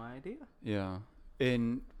idea. Yeah,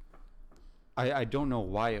 and I don't know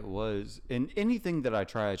why it was. And anything that I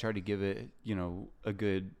try to give it, a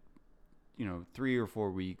good, 3 or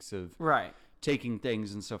 4 weeks of right taking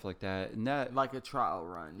things and stuff like that, and that Like a trial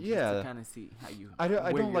run. Just Yeah. to kind of see how you, I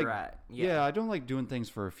where don't you're like at. yeah. I don't like doing things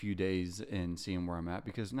for a few days and seeing where I'm at,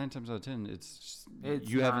 because 9 times out of 10 It's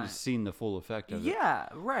you haven't not- seen the full effect of it. Yeah,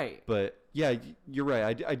 right. But yeah, you're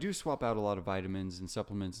right. I do swap out a lot of vitamins and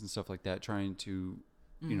supplements and stuff like that, trying to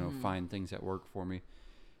find things that work for me,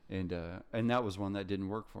 and that was one that didn't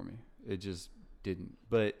work for me. It just didn't.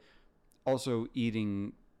 But also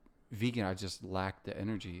eating vegan, I just lacked the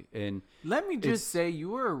energy. And Let me it's- just say,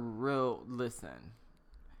 you were a real, listen,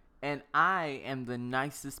 and I am the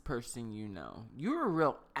nicest person you know. You're a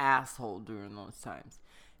real asshole during those times.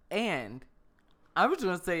 And I was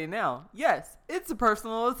going to say it now. Yes, it's a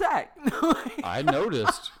personal attack. I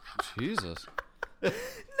noticed. Jesus. No,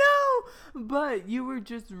 but you were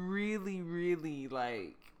just really, really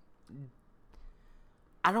like,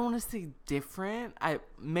 I don't want to say different.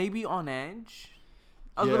 Maybe on edge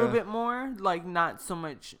a little Yeah. bit more, like not so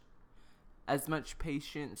much as much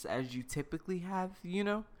patience as you typically have,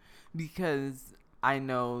 because I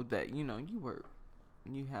know that you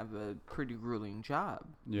have a pretty grueling job.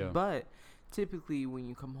 Yeah. But typically when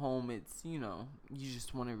you come home, it's you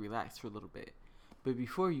just want to relax for a little bit. But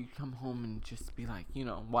before you come home and just be like,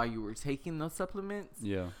 while you were taking those supplements,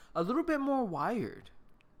 Yeah. a little bit more wired.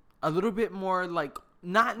 A little bit more like,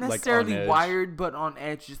 not Like necessarily on edge. wired, but on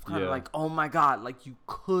edge, just kind of Yeah. like, oh my God, like you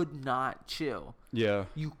could not chill. Yeah.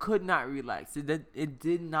 You could not relax. It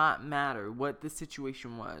did not matter what the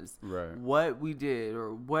situation was, Right. what we did,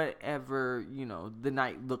 or whatever, the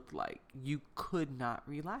night looked like. You could not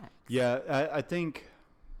relax. Yeah, I think,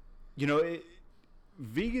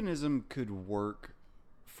 veganism could work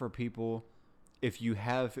for people if you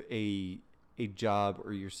have a job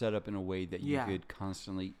or you're set up in a way that you Yeah. could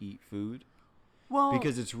constantly eat food, Well,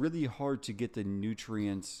 because it's really hard to get the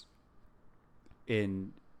nutrients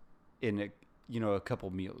in a couple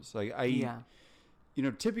meals. Like I eat,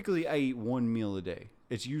 yeah. typically I eat one meal a day.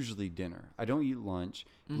 It's usually dinner. I don't eat lunch.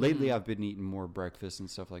 Mm-hmm. Lately I've been eating more breakfast and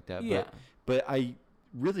stuff like that. Yeah. But I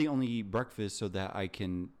really only eat breakfast so that I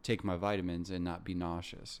can take my vitamins and not be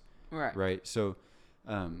nauseous. Right. Right. So,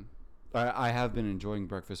 I have been enjoying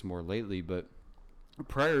breakfast more lately, but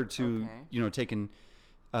prior to, Okay. taking,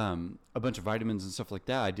 a bunch of vitamins and stuff like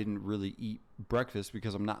that, I didn't really eat breakfast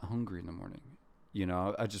because I'm not hungry in the morning.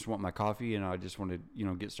 I just want my coffee and I just want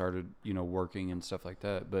to, get started, working and stuff like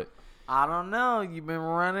that. But I don't know. You've been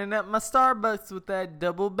running up my Starbucks with that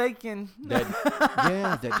double bacon.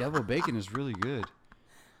 that double bacon is really good.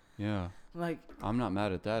 Yeah. Like, I'm not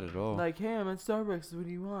mad at that at all. hey, I'm at Starbucks. What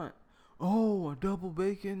do you want? Oh, a double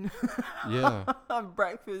bacon. Yeah.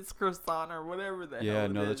 Breakfast croissant or whatever the hell Yeah,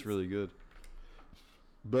 it no, is. that's really good.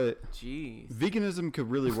 But Jeez. veganism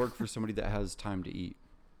could really work for somebody that has time to eat.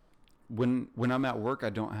 When I'm at work,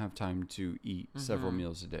 I don't have time to eat several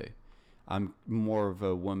meals a day. I'm more of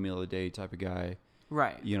a one meal a day type of guy.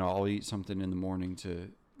 Right. I'll eat something in the morning to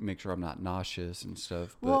make sure I'm not nauseous and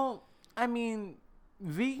stuff. But Well, I mean,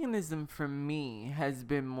 veganism for me has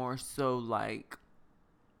been more so like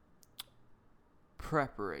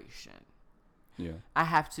preparation. yeah, I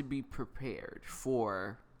have to be prepared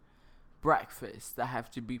for breakfast. I have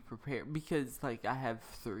to be prepared because, like, I have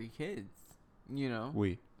 3 kids. They're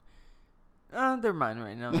mine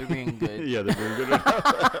right now. They're being good. yeah, they're doing good.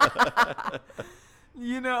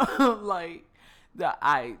 Like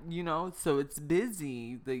so it's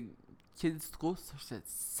busy. The kids' school starts at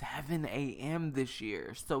 7 a.m. this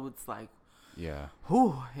year. So it's like, Yeah.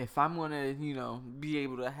 whew, if I'm going to, be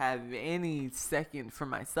able to have any second for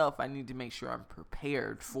myself, I need to make sure I'm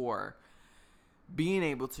prepared for being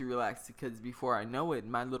able to relax, because before I know it,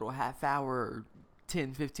 my little half hour or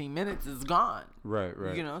 10, 15 minutes is gone. Right,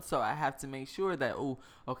 right. So I have to make sure that,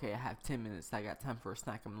 okay, I have 10 minutes. I got time for a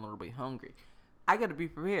snack. I'm a little bit hungry. I got to be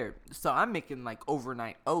prepared. So I'm making like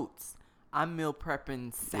overnight oats. I'm meal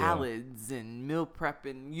prepping salads and meal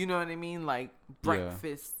prepping, you know what I mean? Like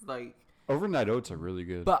breakfast, like. Overnight oats are really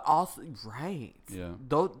good. But also, right. Yeah.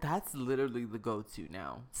 That's literally the go-to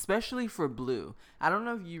now, especially for Blue. I don't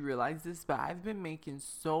know if you realize this, but I've been making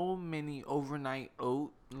so many overnight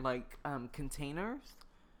oat, like, containers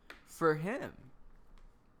for him.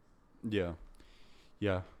 Yeah.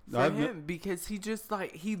 Yeah. For him, because he just,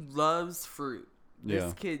 like, he loves fruit. Yeah.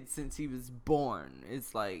 This kid, since he was born,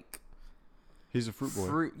 is like... He's a fruit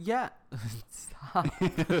boy. Yeah. Stop.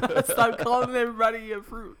 Stop calling everybody a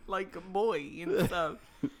fruit, like a boy and stuff.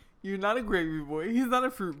 You're not a gravy boy. He's not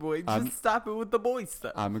a fruit boy. Just stop it with the boy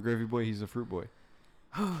stuff. I'm a gravy boy. He's a fruit boy.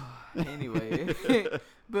 Anyway,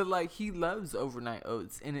 but like he loves overnight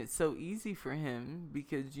oats, and it's so easy for him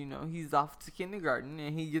because he's off to kindergarten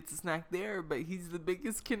and he gets a snack there. But he's the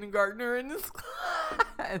biggest kindergartner in his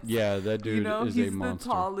class. Yeah, that dude is a he's monster.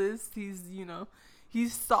 the tallest.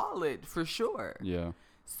 He's solid for sure. Yeah.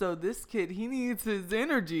 So this kid, he needs his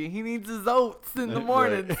energy. He needs his oats in the Right.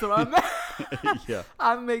 morning. So Yeah.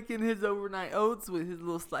 I'm making his overnight oats with his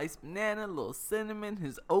little sliced banana, little cinnamon,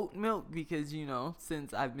 his oat milk because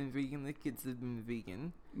since I've been vegan, the kids have been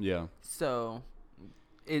vegan. Yeah. So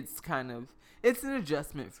it's an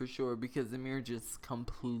adjustment for sure because Amir just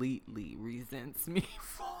completely resents me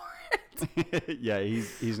for it. Yeah,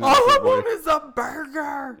 he's not All a I good boy. want is a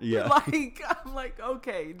burger. Yeah. I'm like,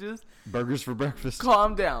 okay, just Burgers for breakfast.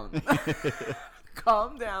 calm down.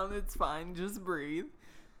 Calm down. It's fine. Just breathe.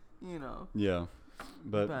 Yeah.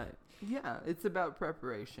 But yeah, it's about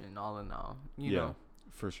preparation all in all. You yeah, know.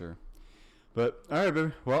 for sure. But all right,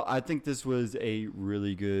 baby. Well, I think this was a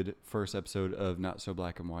really good first episode of Not So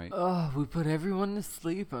Black and White. Oh, we put everyone to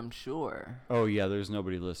sleep, I'm sure. Oh yeah, there's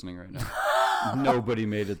nobody listening right now. Nobody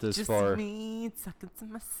made it this Just far. me talking to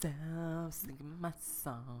myself, singing my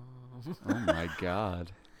song. Oh my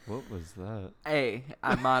god. What was that? Hey,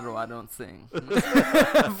 I model, I don't sing.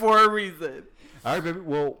 For a reason. All right, baby.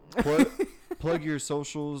 Well, plug your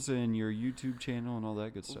socials and your YouTube channel and all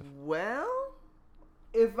that good stuff. Well,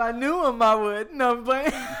 if I knew him, I would. No, I'm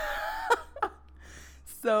playing.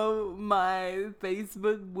 So my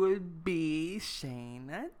Facebook would be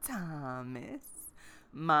Shayna Thomas.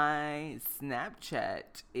 My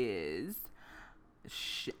Snapchat is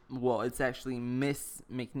it's actually Miss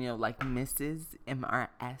McNeil, like Mrs. MRS,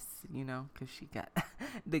 because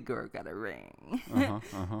the girl got a ring.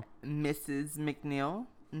 Mrs. McNeil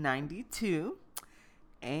 92.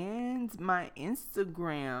 And my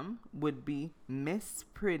Instagram would be Miss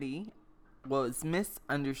Pretty. Well, it's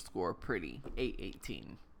Miss_Pretty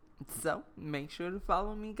 818. So make sure to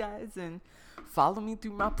follow me, guys, and follow me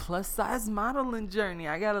through my plus size modeling journey.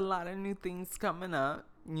 I got a lot of new things coming up,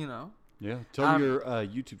 Yeah. Tell me your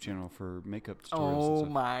YouTube channel for makeup tutorials. Oh and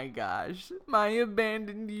stuff. my gosh, my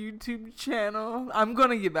abandoned YouTube channel. I'm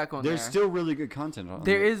gonna get back on there. There's still really good content on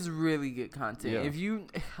There there. is really good content. Yeah. If you,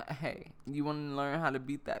 you want to learn how to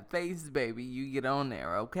beat that face, baby, you get on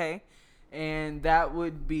there, okay? And that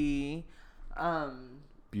would be,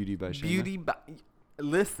 Beauty by Shayna. Beauty by.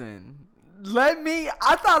 Listen,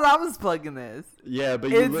 I thought I was plugging this. Yeah,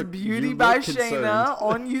 but It's Beauty by Shayna concerned.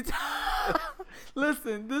 on YouTube.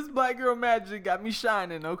 Listen, this Black Girl Magic got me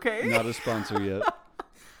shining, okay? Not a sponsor yet.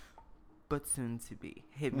 But soon to be.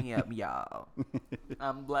 Hit me up, y'all.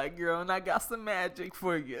 I'm Black Girl and I got some magic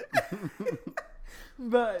for you.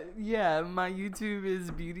 But yeah, my YouTube is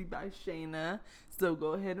Beauty by Shayna. So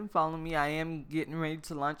go ahead and follow me. I am getting ready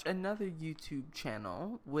to launch another YouTube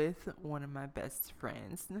channel with one of my best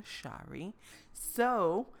friends, Nashari.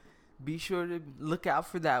 So be sure to look out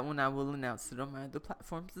for that one. I will announce it on my other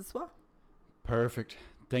platforms as well. Perfect.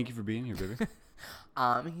 Thank you for being here, baby.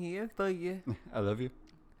 I'm here for you. I love you.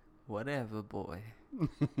 Whatever, boy.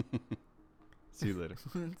 See you later.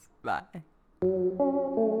 Bye.